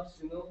cars,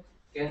 you know.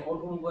 Can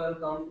automobile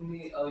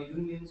company,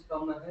 unions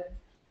come ahead?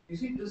 You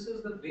see, this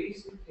is the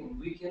basic thing.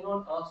 We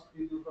cannot ask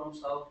people from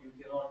South, you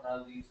cannot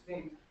have these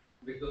things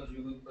because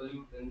you will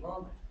pollute the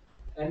environment.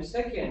 And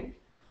second,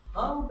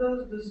 how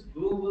does this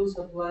global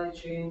supply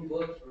chain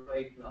work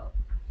right now?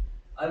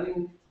 I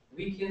mean,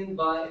 we can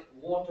buy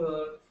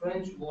water,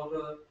 French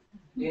water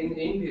in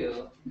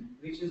India,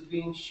 which is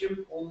being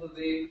shipped all the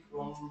way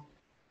from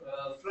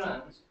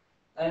France,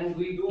 and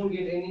we don't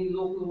get any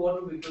local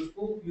water because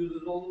Coke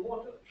uses all the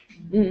water,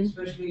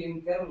 especially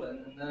in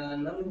Kerala and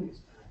Nalini.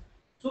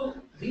 So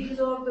these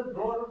are the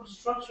broader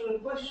structural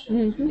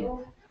questions, you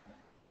know,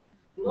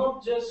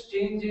 not just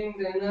changing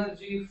the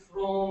energy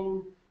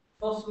from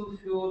fossil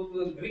fuel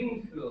to a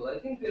green fuel. I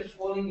think we're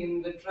falling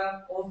in the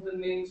trap of the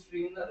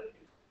mainstream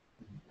narrative.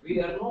 We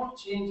are not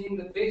changing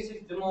the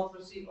basic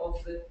democracy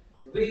of the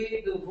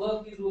way the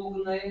work is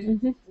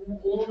organized, who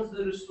owns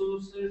the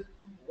resources,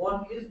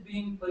 what is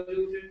being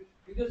polluted,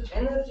 because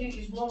energy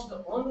is not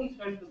the only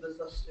threat to the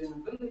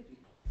sustainability.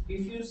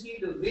 If you see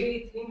the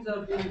way things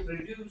are being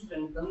produced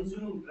and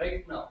consumed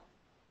right now,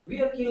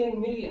 we are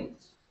killing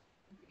millions.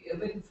 I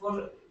mean,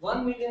 for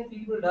 1 million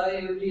people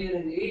die every year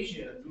in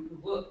Asia due to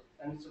work,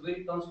 and it's a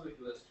very conservative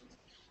estimate.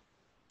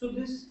 So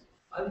this,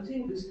 I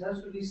think this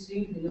has to be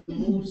seen in a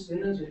more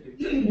synergetic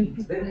way.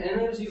 Then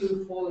energy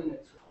will fall in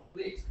its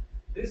place.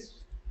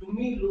 This, to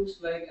me,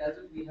 looks like as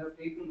if we have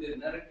taken their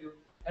narrative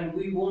and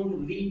we want to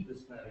lead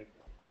this narrative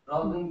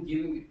rather than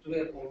giving it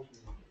clear points.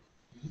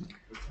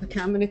 Okay,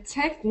 I'm going to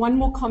take one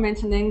more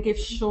comment and then give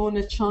Sean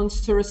a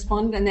chance to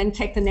respond and then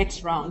take the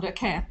next round.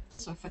 Okay,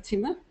 so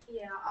Fatima.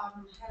 Yeah,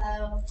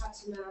 hello,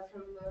 Fatima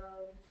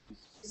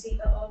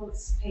from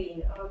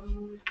Spain.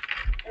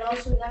 And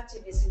also an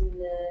activist in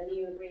the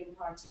New Green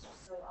Party.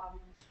 So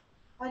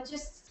I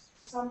just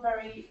some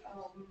very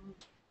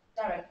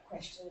direct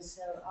questions.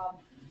 So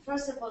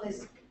first of all,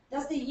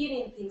 does the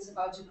union think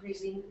about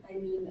decreasing? I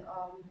mean,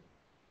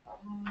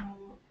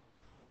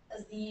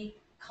 as the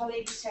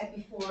colleague said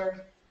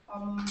before,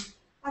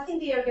 I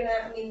think they are gonna,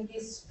 I mean,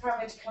 these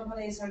private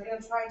companies are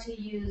gonna try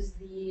to use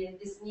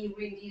this new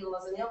Green Deal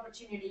as an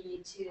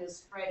opportunity to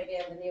spread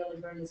again the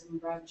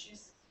neoliberalism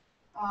branches.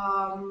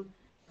 But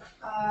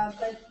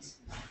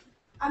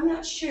I'm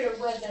not sure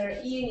whether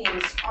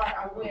unions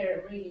are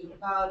aware really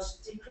about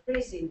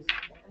decreasing.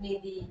 I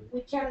mean,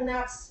 we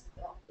cannot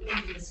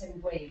live in the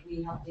same way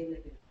we have been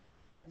living,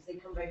 as the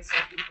comrade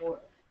said before.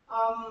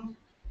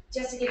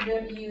 Just to give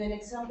you an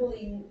example,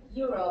 in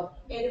Europe,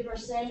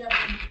 80%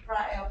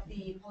 of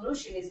the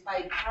pollution is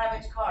by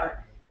private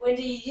car. When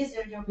do you use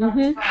your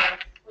private car?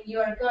 When you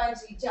are going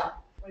to the job,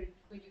 when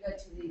you go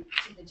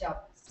to the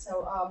job.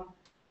 So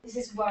this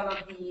is one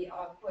of the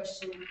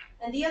questions.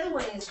 And the other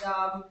one is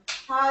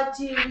how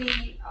do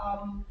we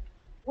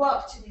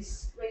work to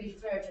this really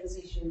fair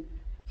transition?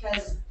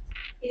 Because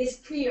it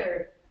is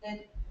clear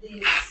that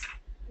this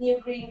new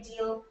Green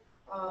Deal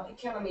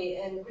economy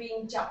and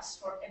green jobs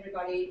for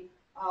everybody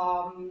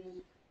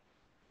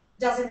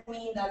doesn't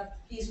mean that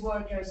these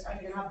workers are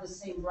going to have the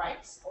same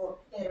rights or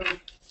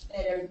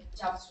better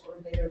jobs or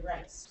better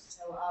rights.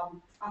 So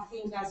I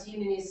think as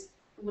unionists,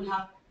 we will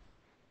have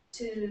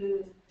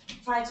to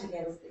fight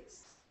against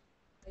this.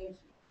 Thank you.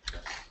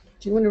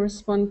 Do you want to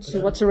respond to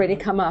what's already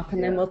come up,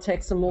 and then we'll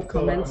take some more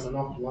comments? I'm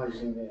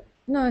monopolizing there.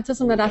 No, it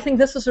doesn't matter. I think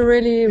this is a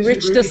really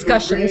rich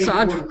discussion, really so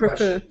I'd important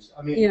prefer. questions.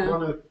 I mean, I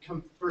want to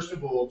come first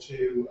of all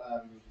to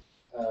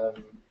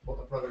what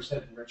the brother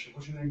said in Richard.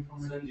 What's your name?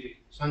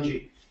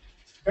 Sanji.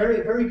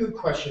 Very, very good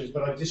questions,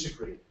 but I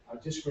disagree. I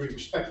disagree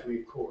respectfully,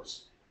 of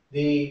course.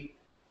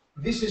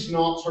 This is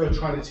not sort of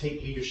trying to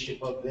take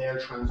leadership of their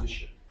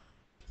transition.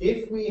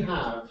 If we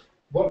have,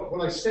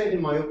 what I said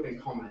in my opening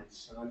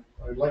comments, and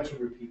I'd like to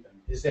repeat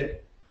them, is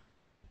that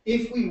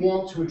if we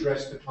want to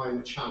address the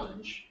climate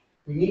challenge,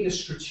 we need a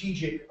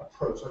strategic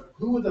approach. Like,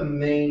 who are the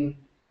main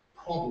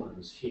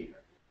problems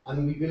here?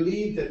 And we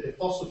believe that the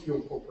fossil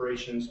fuel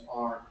corporations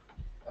are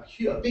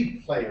a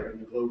big player in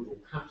the global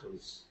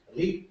capitalist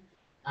elite,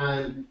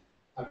 and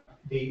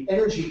the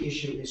energy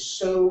issue is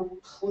so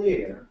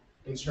clear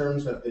in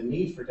terms of the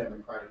need for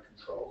democratic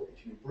control,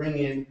 if you bring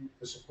in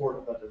the support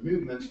of other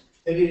movements,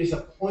 that it is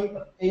a point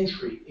of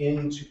entry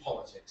into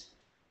politics.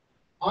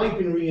 I've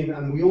been reading,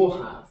 and we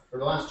all have, for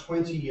the last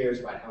 20 years,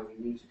 about how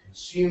we need to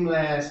consume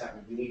less, how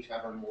we need to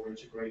have a more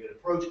integrated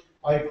approach.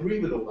 I agree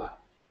with all that.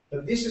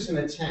 But this is an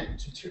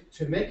attempt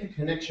to make a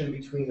connection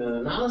between an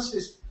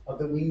analysis of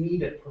that we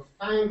need a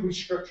profound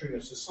restructuring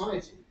of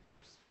society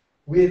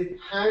with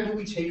how do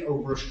we take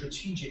over a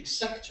strategic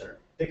sector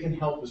that can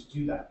help us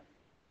do that.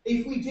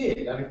 If we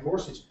did, and of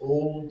course it's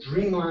all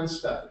dreamland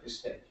stuff at this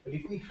stage, but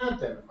if we had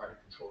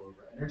democratic control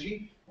over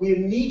energy, we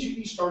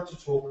immediately start to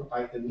talk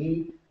about the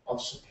need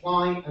of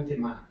supply and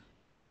demand.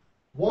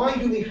 Why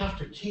do we have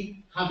to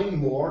keep having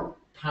more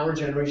power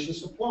generation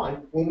supply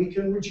when we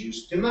can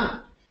reduce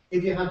demand?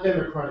 If you have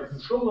democratic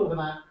control over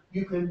that,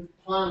 you can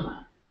plan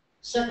that.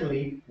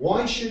 Secondly,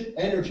 why should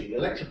energy,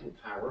 electrical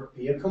power,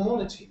 be a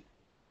commodity?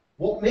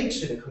 What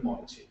makes it a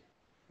commodity?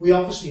 We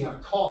obviously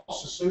have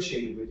costs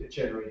associated with it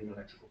generating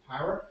electrical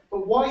power,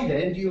 but why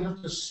then do you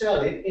have to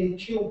sell it in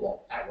kilowatt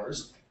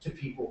hours to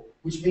people,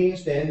 which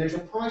means then there's a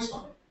price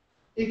on it?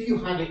 If you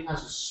had it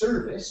as a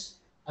service,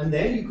 and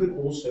then you could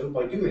also,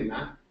 by doing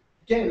that,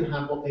 again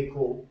have what they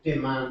call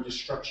demand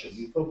destruction.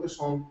 You focus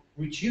on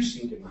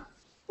reducing demand.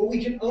 But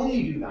we can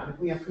only do that if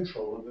we have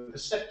control over the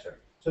sector.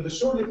 So the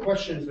sort of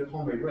questions that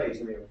Comrade raised,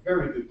 and they are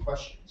very good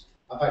questions,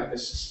 about the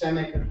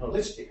systemic and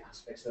holistic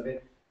aspects of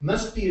it,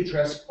 must be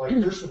addressed by,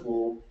 first of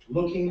all,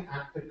 looking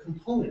at the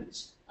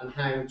components and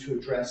how to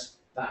address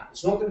that.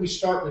 It's not that we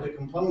start with the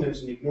components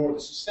and ignore the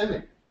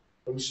systemic,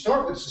 but we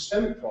start with the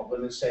systemic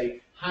problem and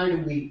say, how do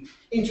we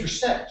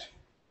intersect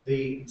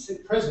the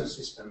present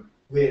system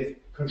with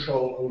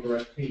control over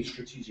a key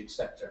strategic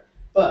sector?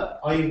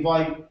 But I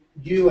invite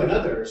you and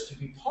others to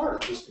be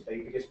part of this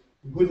debate, because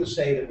we wouldn't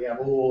say that we have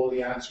all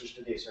the answers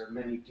to this. There are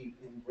many deep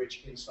and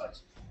rich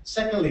insights.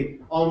 Secondly,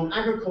 on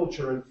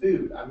agriculture and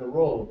food and the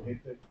role,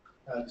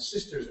 the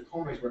sisters, the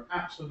comrades were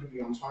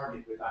absolutely on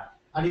target with that.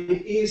 And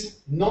it is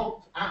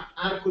not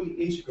adequately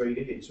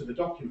integrated into the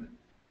document.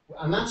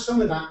 And that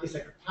some of that is a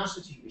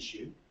capacity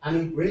issue,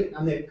 and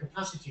the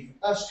capacity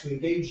for us to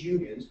engage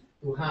unions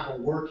who have a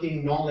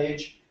working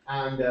knowledge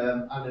and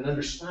an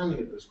understanding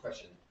of those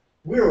questions.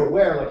 We're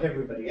aware, like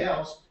everybody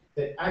else,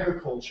 that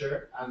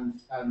agriculture and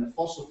the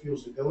fossil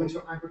fuels that go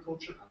into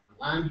agriculture and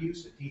land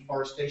use and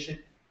deforestation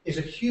is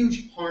a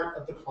huge part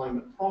of the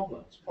climate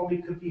problem. It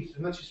probably could be as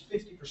much as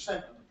 50%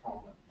 of the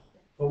problem.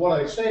 But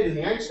what I said in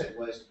the outset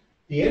was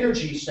the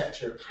energy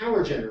sector,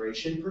 power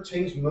generation,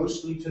 pertains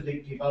mostly to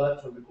the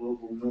developed or the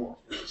global north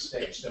at this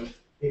stage. So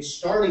it's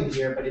starting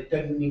here, but it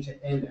doesn't need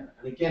to end there.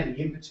 And again,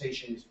 the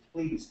invitation is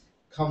please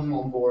come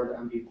on board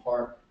and be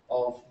part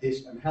of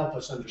this and help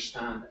us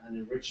understand and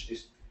enrich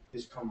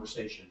this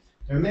conversation.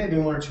 There may be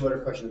one or two other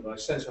questions, but I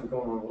sense I'm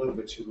going on a little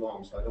bit too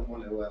long, so I don't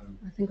want to...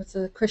 I think it's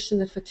a question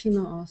that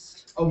Fatima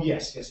asked. Oh,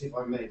 yes, if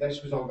I may.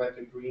 This was on about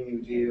the Green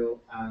New Deal,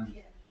 and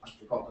I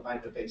forgot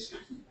about the basic...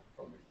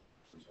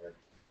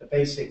 The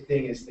basic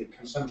thing is the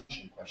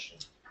consumption question,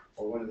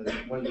 or one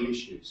of the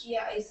issues?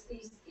 Yeah,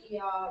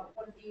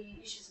 one of the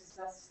issues is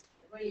that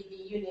really the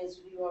unions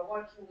we were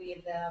working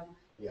with.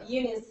 Yeah.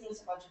 Unions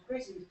thinks about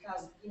recruiting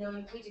because we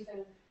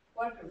defend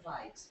worker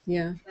rights,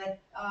 Yeah. but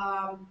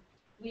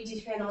we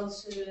defend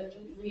also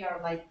we are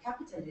like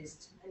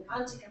capitalist and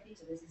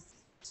anti-capitalist.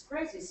 It's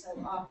crazy. So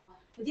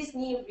with this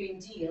new Green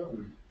Deal,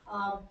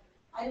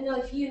 I don't know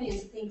if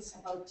unions thinks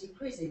about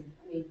decreasing.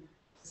 I mean,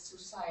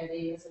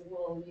 society as a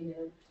whole,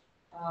 even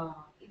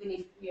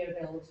if we are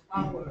built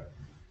power.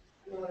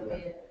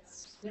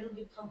 It's a little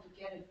bit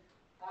complicated.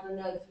 I don't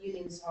know if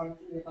unions are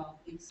thinking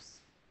about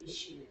this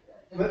issue.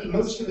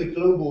 Most of the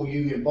global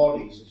union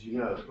bodies, as you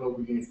know, the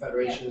global union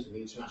federations and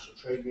the International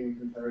Trade Union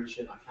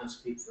Confederation, I can't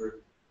speak for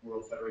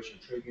World Federation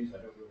of Trade Unions, I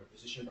don't know their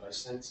position, but I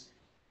sense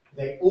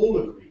they all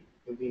agree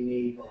that we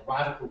need a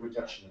radical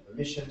reduction of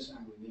emissions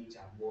and we need to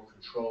have more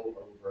control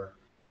over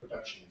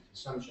production and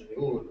consumption. They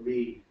all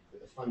agree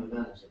with the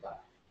fundamentals of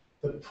that.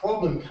 The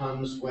problem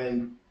comes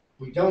when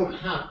we don't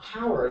have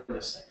power in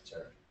the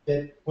sector,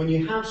 that when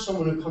you have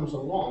someone who comes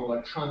along,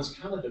 like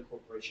TransCanada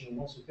Corporation, and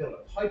wants to build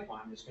a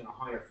pipeline that's going to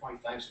hire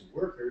 5,000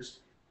 workers,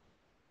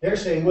 they're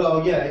saying,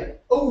 well, yeah,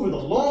 over the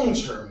long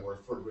term, we're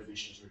for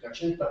emissions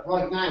reduction, but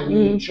right now we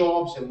need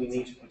jobs and we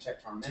need to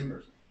protect our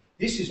members.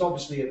 This is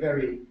obviously a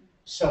very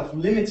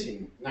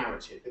self-limiting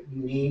narrative that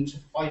we need to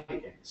fight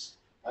against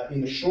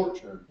in the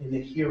short term, in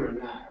the here and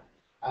now.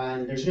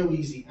 And there's no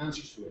easy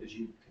answers to it, as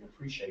you can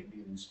appreciate,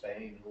 being in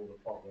Spain and all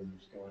the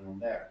problems going on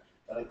there.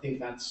 But I think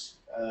that's,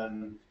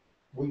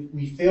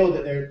 we feel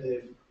that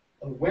the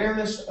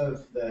awareness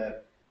of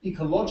the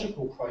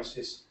ecological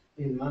crisis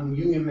among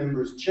union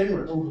members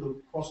generally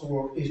across the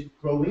world is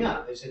growing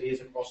up, as it is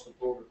across the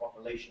broader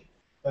population.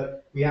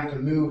 But we have to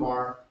move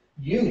our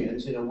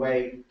unions in a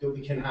way that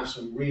we can have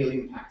some real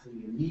impact in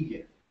the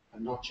immediate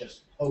and not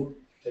just hope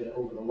that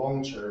over the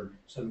long term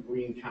some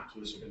green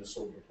capitalists are going to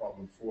solve the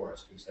problem for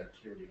us, because they're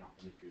clearly not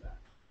going to do that.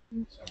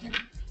 So,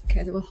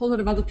 Okay, there were a whole lot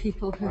of other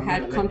people who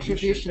had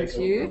contributions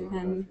to you,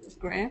 and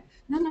Graham.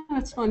 No,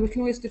 it's fine. We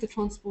can always do the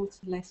transport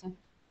later.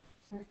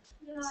 Sorry.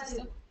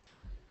 Sister?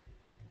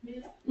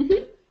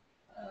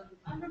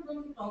 I'm not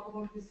going to talk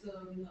about this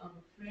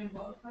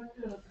framework, but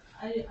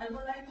I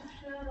would like to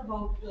share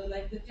about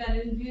like the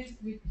challenges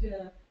which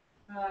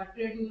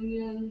trade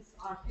unions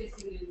are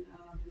facing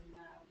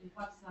in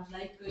Pakistan.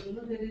 Like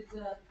there is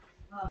a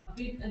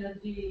big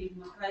energy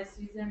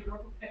crisis and a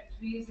lot of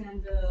factories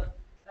and a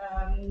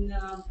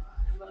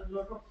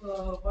lot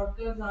of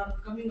workers are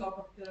coming out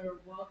of their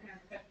work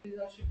and factories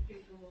are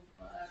shifting to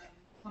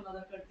some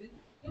other countries.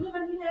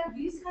 When we have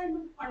these kind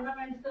of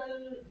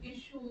fundamental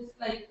issues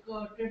like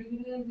trade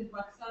unions in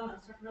Pakistan are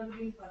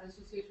struggling for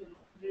association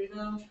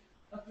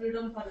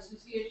freedom for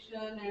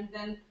association, and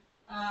then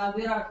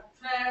there are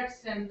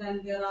threats, and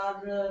then there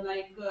are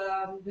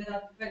there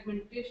are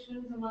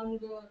fragmentations among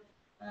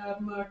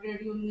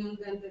trade unions,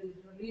 and there is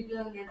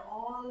religion and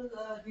all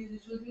these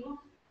issues.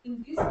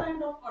 In this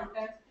kind of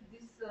context,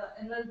 this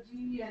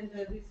energy and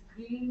this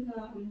green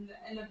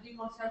energy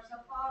concepts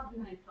are far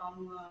behind from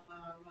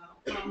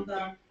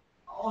the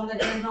on the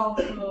agenda of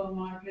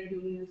trade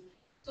unions.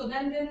 So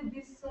then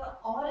this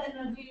all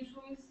energy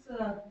issue is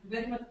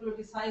very much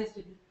politicized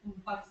in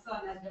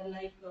Pakistan as well.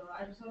 Like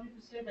I'm sorry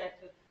to say that,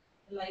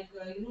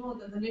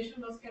 the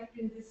nation was kept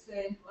in this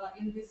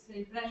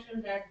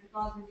impression that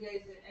because India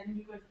is an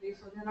enemy country,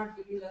 so they're not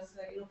giving us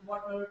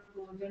water to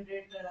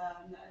generate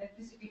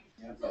electricity.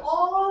 Yeah, so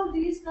all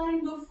these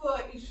kind of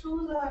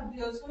issues are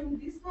there. So in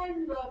this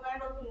kind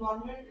of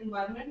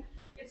environment,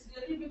 it's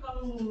really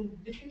become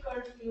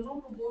difficult,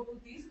 to go to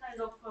these kind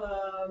of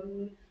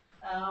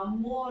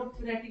more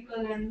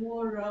theoretical and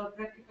more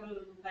practical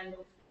kind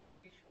of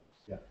issues.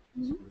 yeah.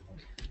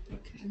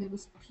 Okay, there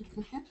was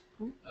people here.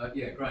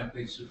 Yeah, Graham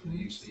Peterson from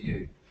the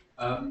UCU.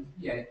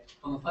 Yeah,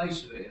 on the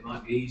face of it, it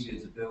might be easier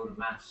to build a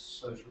mass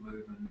social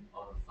movement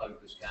on a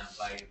focused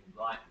campaign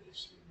like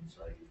this than,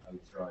 say,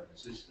 overthrowing the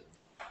system.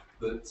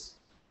 But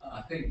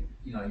I think,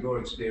 your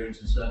experience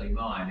and certainly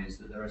mine is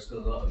that there are still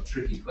a lot of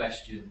tricky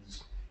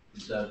questions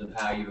in terms of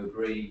how you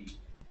agree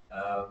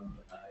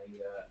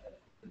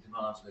the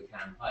demands of the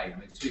campaign. I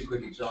mean, two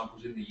quick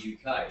examples in the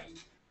UK.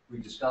 We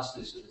discussed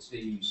this at the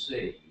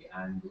TUC,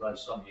 and although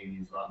some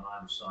unions like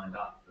mine have signed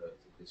up for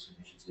this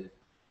initiative,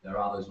 there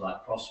are others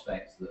like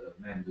Prospect that are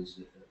members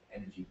of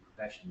energy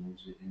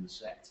professionals in the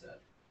sector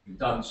who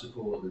don't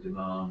support the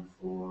demand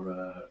for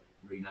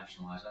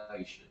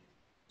renationalisation.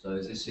 So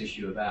there's this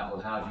issue about,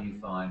 well, how do you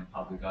find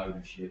public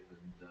ownership,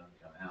 and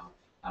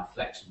how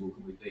flexible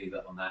can we be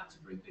on that to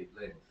bring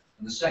people in?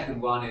 And the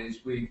second one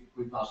is we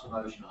passed a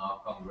motion at our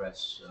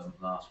Congress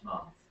last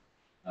month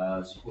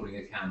supporting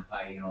a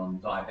campaign on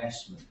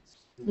divestment.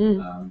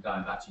 Going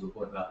back to your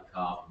point about the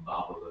carbon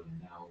bubble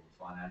and how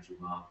the financial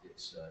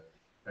markets are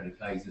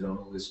predicated on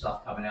all this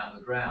stuff coming out of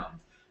the ground.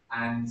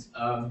 And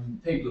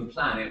People and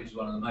Planet, which is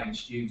one of the main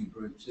student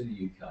groups in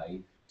the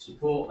UK,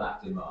 support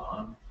that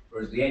demand,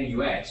 whereas the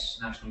NUS,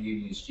 National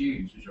Union of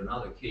Students, which are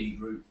another key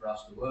group for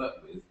us to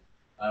work with,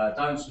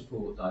 don't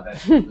support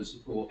divestment but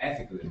support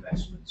ethical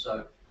investment.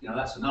 So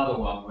that's another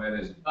one where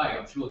there's a debate.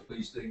 I'm sure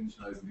these things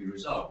can be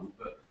resolved,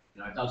 but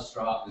it does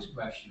throw up this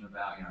question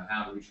about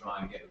how do we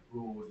try and get a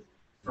broad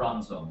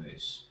front on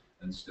this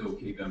and still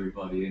keep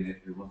everybody in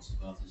it who wants to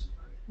participate.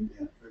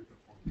 Yeah, very good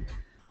point.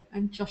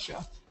 And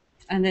Joshua,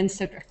 and then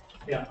Cedric.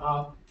 Yeah,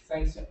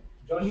 thanks. Sorry.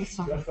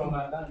 Joshua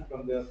Matan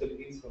from the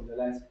Philippines, from the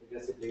Alliance for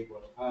Progressive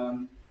Labour.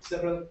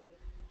 Several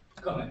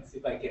comments,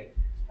 if I can,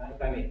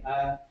 if I may.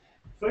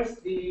 First,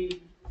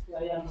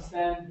 I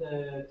understand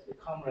the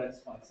comrades'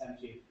 point,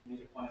 Sanjay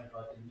made a point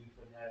about the need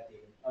for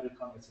narrative, and other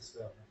comments as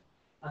well.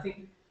 I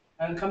think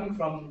I'm coming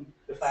from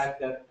the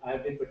fact that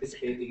I've been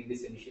participating in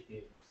this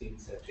initiative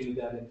since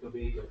Trinidad and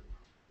Tobago,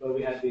 where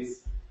we had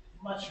this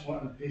much more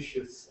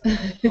ambitious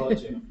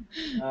project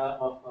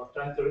of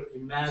trying to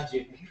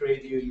imagine a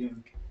trade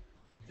union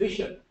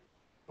vision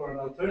for an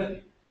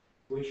alternative,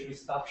 which we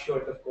stopped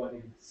short of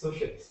calling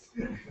socialist.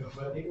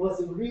 But it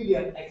was really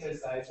an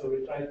exercise where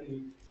we tried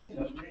to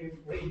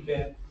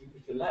reinvent,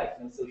 if you like,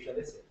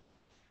 socialism.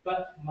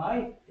 But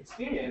my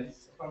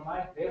experience, from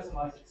my very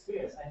much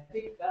experience, I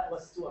think that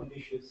was too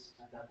ambitious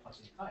at that point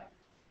in time.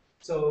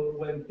 So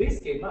when this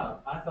came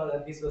out, I thought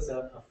that this was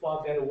a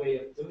far better way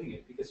of doing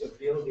it, because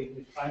you're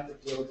trying to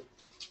build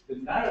the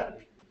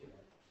narrative,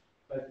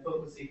 by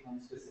focusing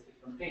on specific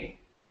campaign.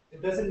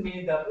 It doesn't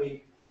mean that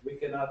we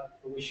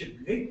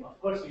should link, of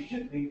course we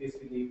should link this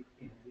with the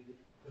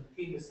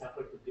continuous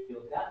effort to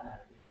build that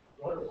narrative,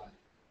 broader one.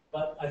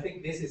 But I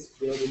think this is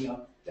building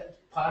up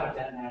part of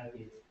that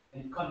narrative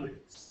and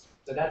contributes.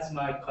 So that's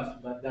my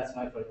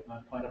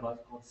point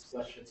about all these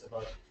questions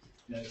about,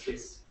 is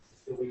this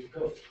the way to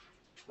go?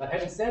 But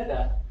having said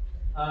that,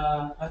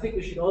 I think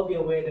we should all be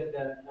aware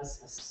that,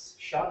 as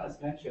Sean has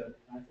mentioned,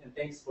 and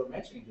thanks for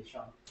mentioning this,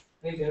 Sean,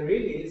 I think there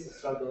really is a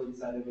struggle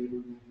inside the labor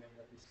movement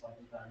at this point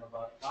in time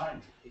about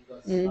farming,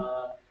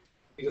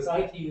 because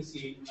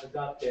ITUC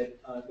adopted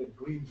the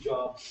green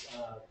jobs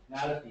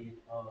narrative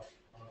of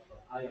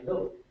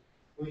ILO,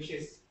 which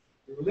is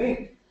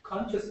linked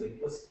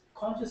was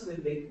consciously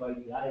linked by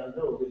the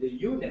ILO with the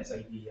UNEP's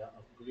idea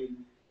of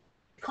green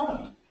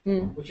economy,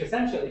 which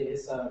essentially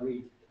is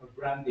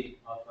rebranding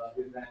of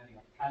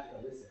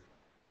capitalism.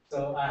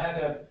 So I had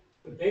a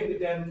debate with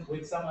them,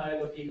 with some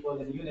ILO people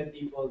and UNEP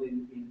people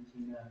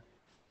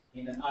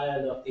in an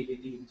ILO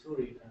activity in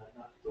Turin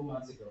 2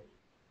 months ago.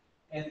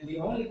 And the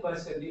only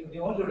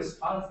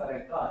response that I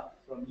got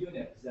from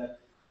UNEP is that,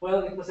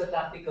 well, it was a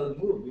tactical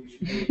move which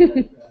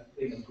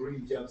made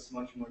green jobs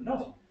much more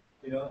known.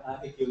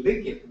 If you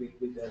link it with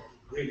the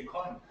green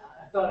economy,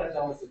 I thought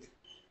that was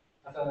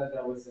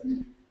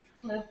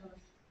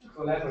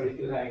clever, if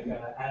you like,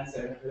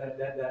 answer.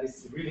 That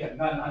is really a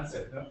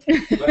non-answer. No?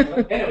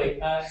 but anyway,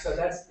 so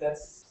that's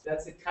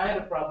the kind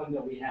of problem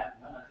that we have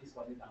at this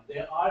point in time.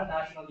 There are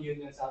national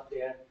unions out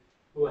there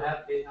who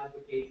have been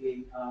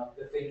advocating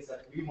the things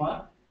that we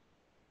want,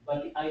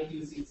 but the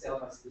ITUC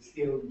itself has to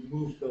still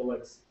move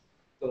towards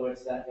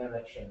that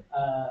direction.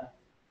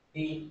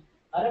 The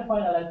other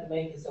point I'd like to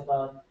make is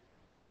about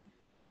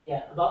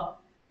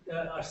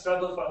our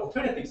struggle for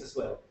alternatives as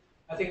well.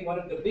 I think one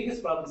of the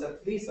biggest problems,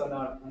 at least on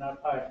our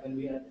part, when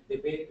we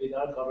debate with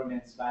our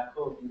governments back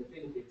home in the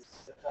Philippines,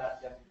 is the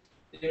fact that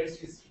there's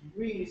this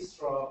really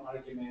strong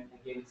argument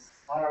against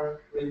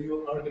our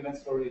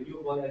arguments for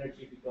renewable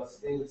energy, because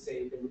they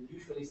would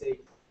usually say,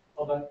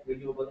 oh, but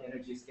renewable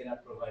energies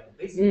cannot provide the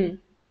basic,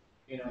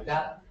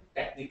 that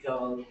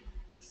technical,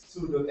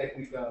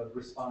 pseudo-technical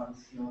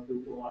response,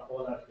 to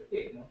all our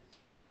critique,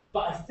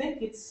 But I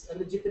think it's a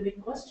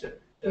legitimate question.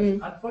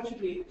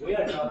 Unfortunately, we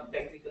are not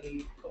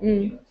technically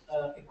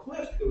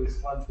equipped to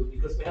respond to,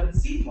 because we haven't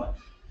seen one.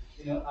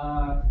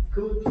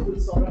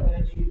 Could solar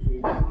energy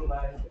really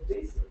provide the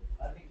basic?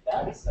 I think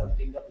that is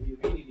something that we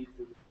really need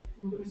to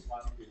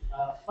respond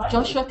to.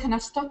 Joshua, can I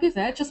stop you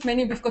there? Just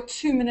mainly, we've got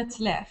 2 minutes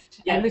left,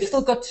 and we've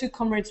still got 2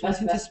 comrades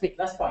wanting to speak.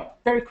 That's fine.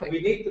 Very quick.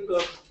 We need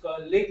to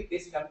link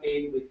this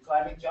campaign with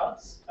climate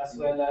jobs, as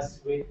well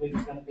as with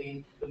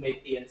campaign to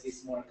make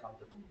PNCs more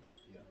accountable.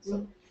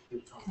 So,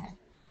 okay.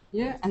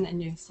 Yeah, and then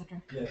you,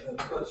 Cedric. Yeah,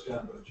 first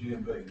down, but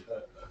GMB,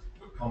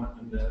 a comment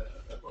and a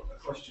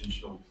question,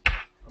 Sean.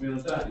 I mean,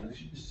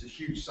 undoubtedly, this is a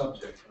huge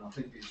subject, and I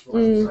think it's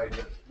right to say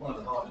that one of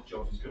the hardest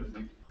jobs is going to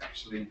be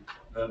actually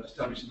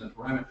establishing the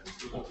parameters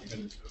for what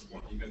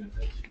you're going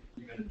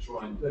to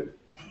try and do.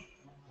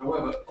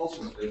 However,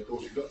 ultimately, of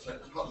course, you've got to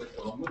take the public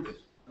along with it.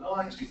 And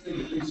I actually think,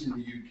 at least in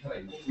the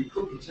UK, we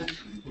could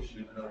potentially be pushing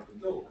it an open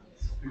door,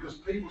 because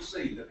people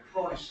see the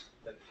price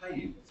they're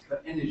paying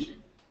for energy.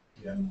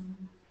 Yeah.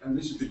 And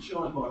this has been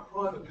charged by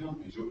private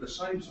companies who are at the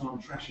same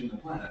time trashing the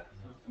planet.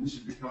 And this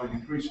is becoming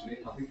increasingly,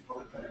 I think,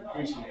 probably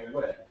increasingly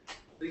aware.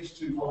 These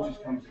two forces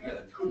coming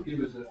together could give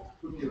us an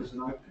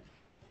opening.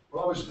 But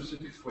I have a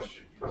specific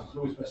question, because it's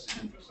always best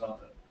to interest, aren't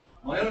there?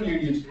 My own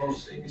union's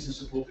policy is to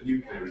support the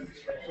nuclear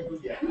industry.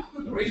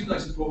 The reason they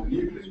support the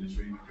nuclear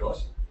industry is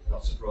because,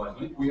 not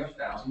surprisingly, we have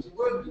thousands of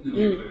workers in the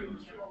nuclear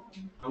industry.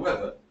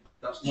 However,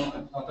 I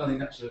don't think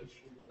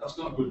that's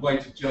not a good way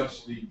to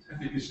judge the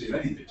efficacy of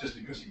anything, just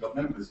because you've got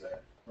members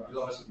there. Because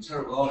I've had some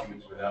terrible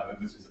arguments with our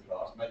members in the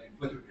past, making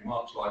flippant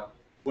remarks like,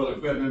 well,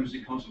 if we had members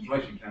in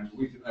concentration camps,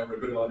 we think they were a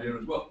good idea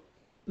as well.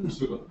 We've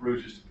still got the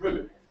bruises to prove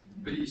it.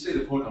 But you see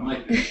the point I'm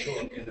making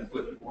in a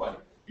flippant way.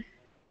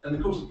 And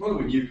of course, the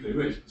problem with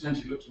nuclear is it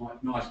potentially looks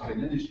like nice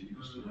clean energy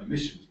because of no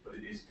emissions, but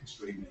it is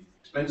extremely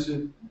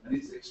expensive and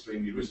it's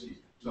extremely risky.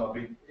 So I'd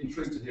be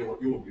intrigued to hear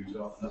what your views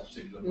are on that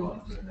particular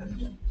part of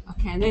energy.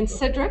 Okay, and then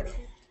Cedric.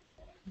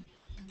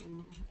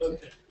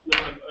 Okay.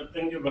 No,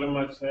 thank you very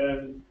much.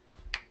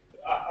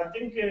 I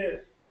think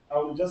I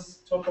will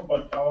just talk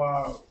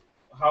about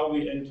how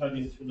we entered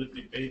into the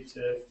debate.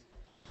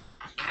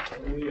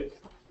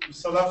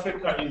 South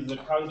Africa is a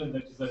country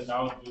that is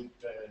endowed with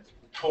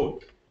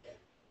coal,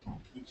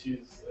 which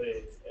is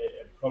a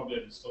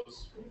problem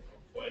source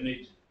for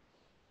energy.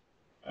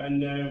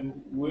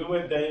 And we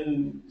were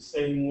then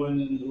saying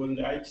when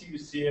the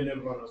ITUC and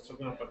everyone was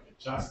talking about the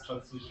just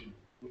transition,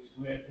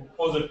 we had to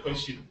pose a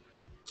question: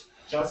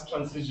 just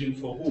transition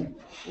for who?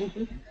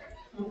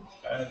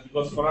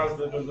 Because for us,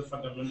 that was a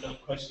fundamental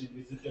question.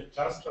 Is it a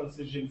just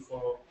transition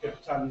for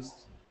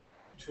capitalists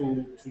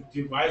to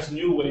devise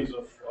new ways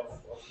of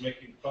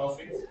making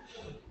profits?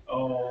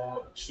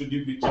 Or should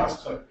it be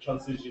just a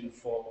transition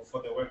for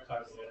the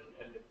workers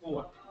and the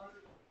poor?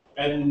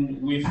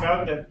 And we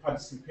felt that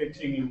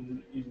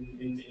participating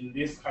in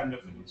this kind of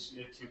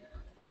initiative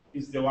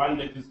is the one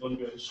that is going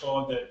to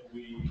ensure that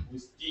we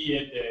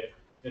steer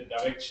the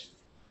direction.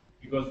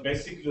 Because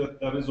basically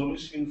the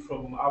resolution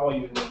from our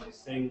union is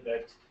saying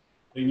that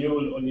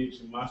renewable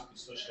energy must be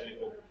socially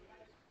owned.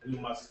 We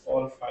must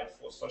all fight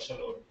for social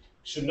own.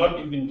 Should not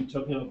even be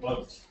talking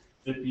about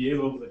the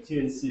behavior of the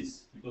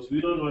TNCs, because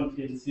we don't want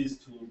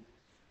TNCs to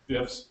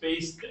have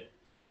space there.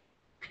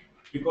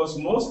 Because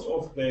most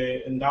of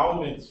the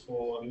endowments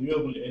for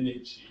renewable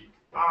energy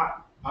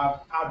are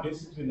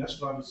basically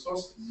natural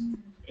resources.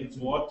 It's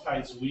water,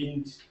 it's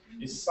wind,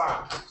 it's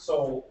sun.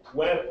 So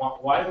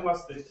why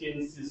must the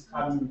TNCs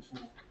come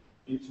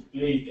into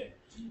play there?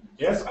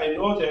 Yes, I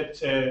know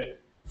that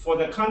for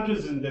the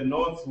countries in the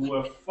north who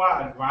are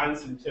far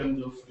advanced in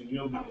terms of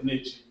renewable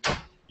energy,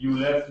 you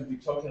will have to be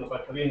talking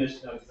about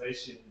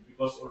renationalization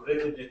because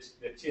already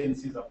the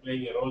TNCs are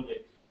playing a role there.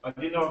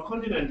 But in our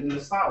continent, in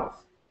the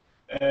south,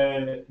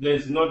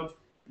 there's not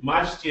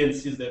much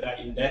TNCs that are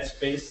in that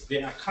space.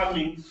 They are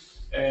coming,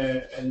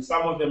 and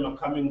some of them are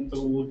coming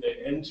through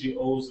the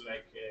NGOs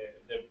like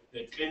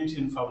the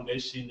Clinton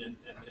Foundation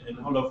and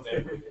all of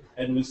them.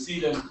 And we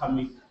see them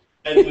coming,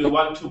 and we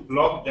want to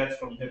block that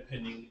from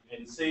happening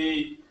and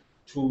say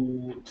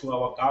to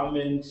our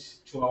government,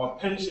 to our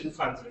pension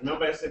funds.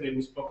 Remember yesterday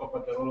we spoke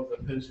about the role of the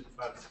pension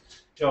funds,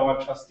 to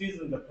our trustees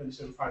in the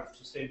pension funds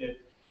to say that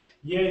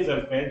here is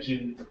a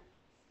virgin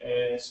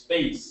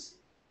space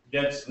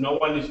that no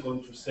one is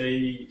going to say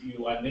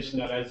you are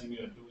nationalizing,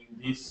 you are doing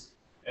this,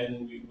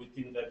 and we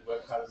think that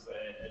workers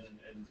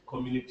and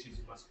communities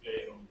must play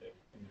a role there.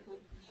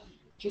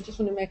 Do you just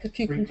want to make a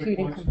few Three quick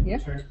concluding points.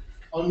 comments? Yeah?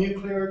 On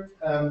nuclear,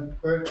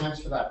 Bert, thanks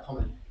for that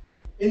comment.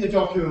 In the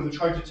document, we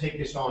tried to take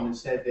this on and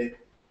said that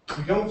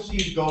we don't see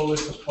the goal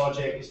of the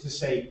project is to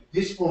say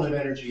this form of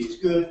energy is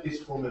good, this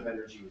form of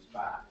energy is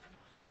bad.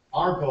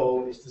 Our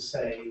goal is to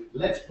say,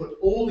 let's put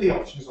all the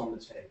options on the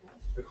table.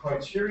 The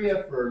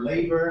criteria for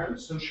labor and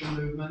social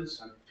movements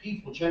and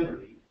people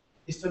generally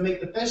is to make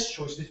the best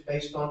choices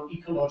based on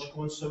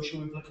ecological and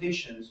social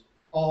implications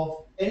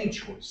of any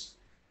choice.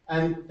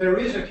 And there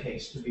is a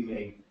case to be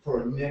made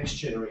for next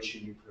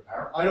generation nuclear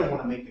power. I don't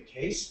want to make the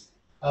case,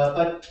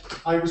 but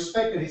I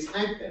respect that it's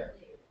out there.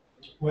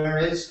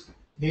 Whereas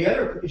the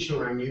other issue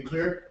around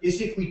nuclear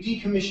is if we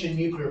decommission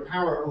nuclear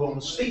power on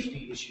the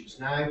safety issues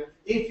now,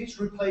 if it's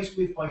replaced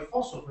by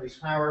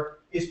fossil-based power,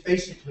 it's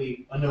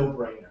basically a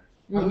no-brainer.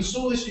 And we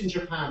saw this in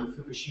Japan with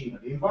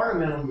Fukushima. The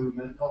environmental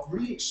movement got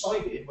really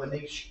excited when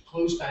they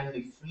closed down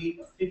the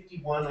fleet of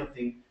 51, I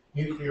think,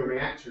 nuclear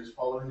reactors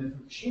following the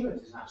Fukushima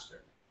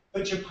disaster.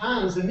 But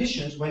Japan's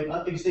emissions went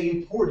up because they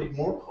imported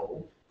more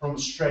coal from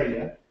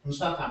Australia, from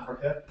South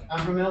Africa,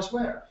 and from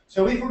elsewhere.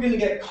 So if we're going to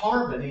get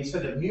carbon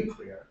instead of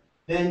nuclear,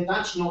 then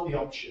that's not the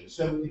option.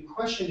 So the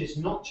question is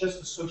not just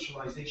the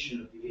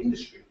socialization of the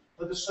industry,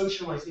 but the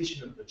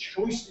socialization of the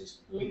choices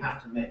we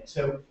have to make.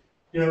 So,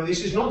 you know,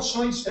 this is not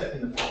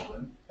sidestepping the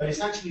problem, but it's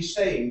actually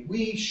saying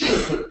we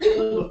should put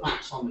all the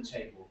facts on the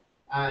table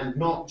and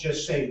not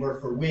just say we're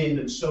for wind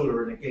and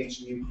solar and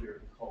against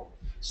nuclear and coal.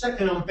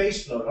 Second, on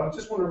baseload, I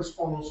just want to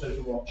respond also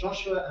to what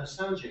Joshua and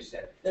Sanjay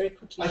said. Very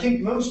quickly. I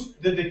think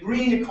the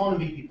green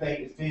economy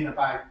debate has been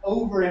about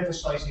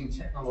overemphasizing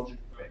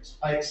technological fix.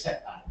 I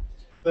accept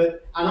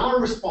that. And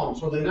our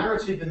response, or the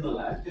narrative in the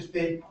left, has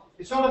been,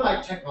 it's not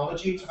about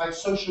technology, it's about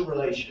social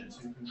relations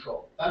and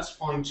control. That's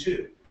fine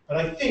too. But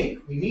I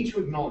think we need to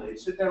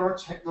acknowledge that there are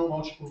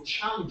technological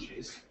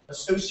challenges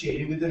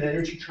associated with an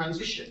energy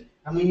transition,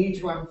 and we need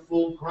to have a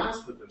full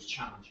grasp of those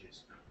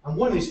challenges. And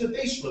one is the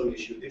baseload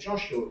issue that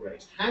Joshua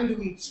raised. How do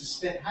we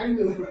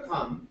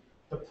overcome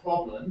the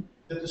problem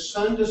that the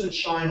sun doesn't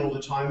shine all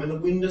the time and the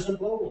wind doesn't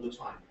blow all the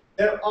time?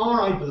 There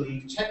are, I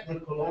believe,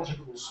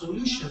 technological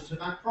solutions to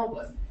that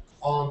problem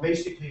on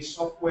basically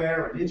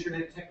software and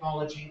internet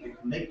technology that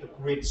can make the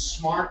grid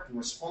smart and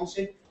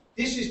responsive.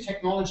 This is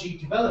technology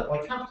developed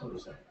by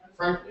capitalism,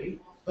 frankly,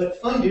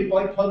 but funded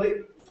by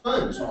public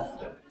funds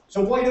often.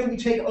 So why don't we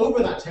take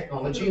over that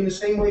technology in the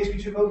same way as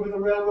we took over the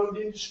railroad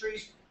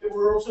industries that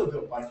were also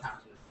built by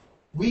capitalism?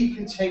 We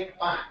can take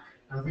back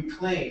and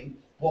reclaim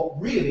what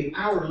really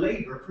our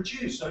labour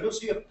produced. So I don't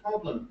see a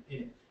problem in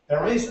it.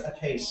 There is a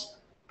case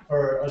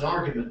for an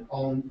argument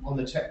on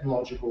the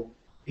technological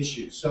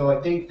issues. So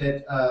I think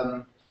that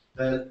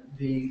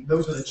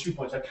those are the 2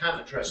 points. I can't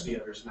address the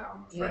others now,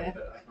 I'm afraid, Yeah.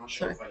 but I'm not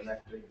sure if I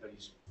left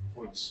anybody's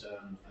points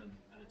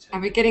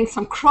And we're getting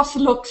some cross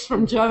looks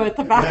from Joe at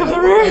the back of the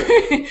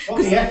room.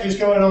 What the F is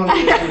going on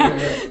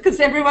here? Because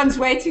everyone's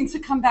waiting to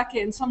come back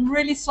in. So I'm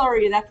really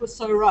sorry that was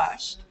so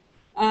rushed.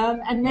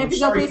 And maybe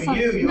there'll be some.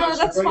 No,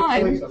 that's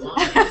fine.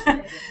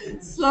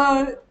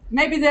 So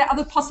maybe there are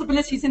other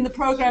possibilities in the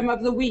program of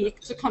the week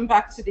to come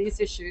back to these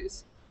issues.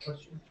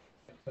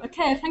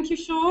 Okay, thank you,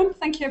 Sean.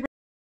 Thank you, everyone.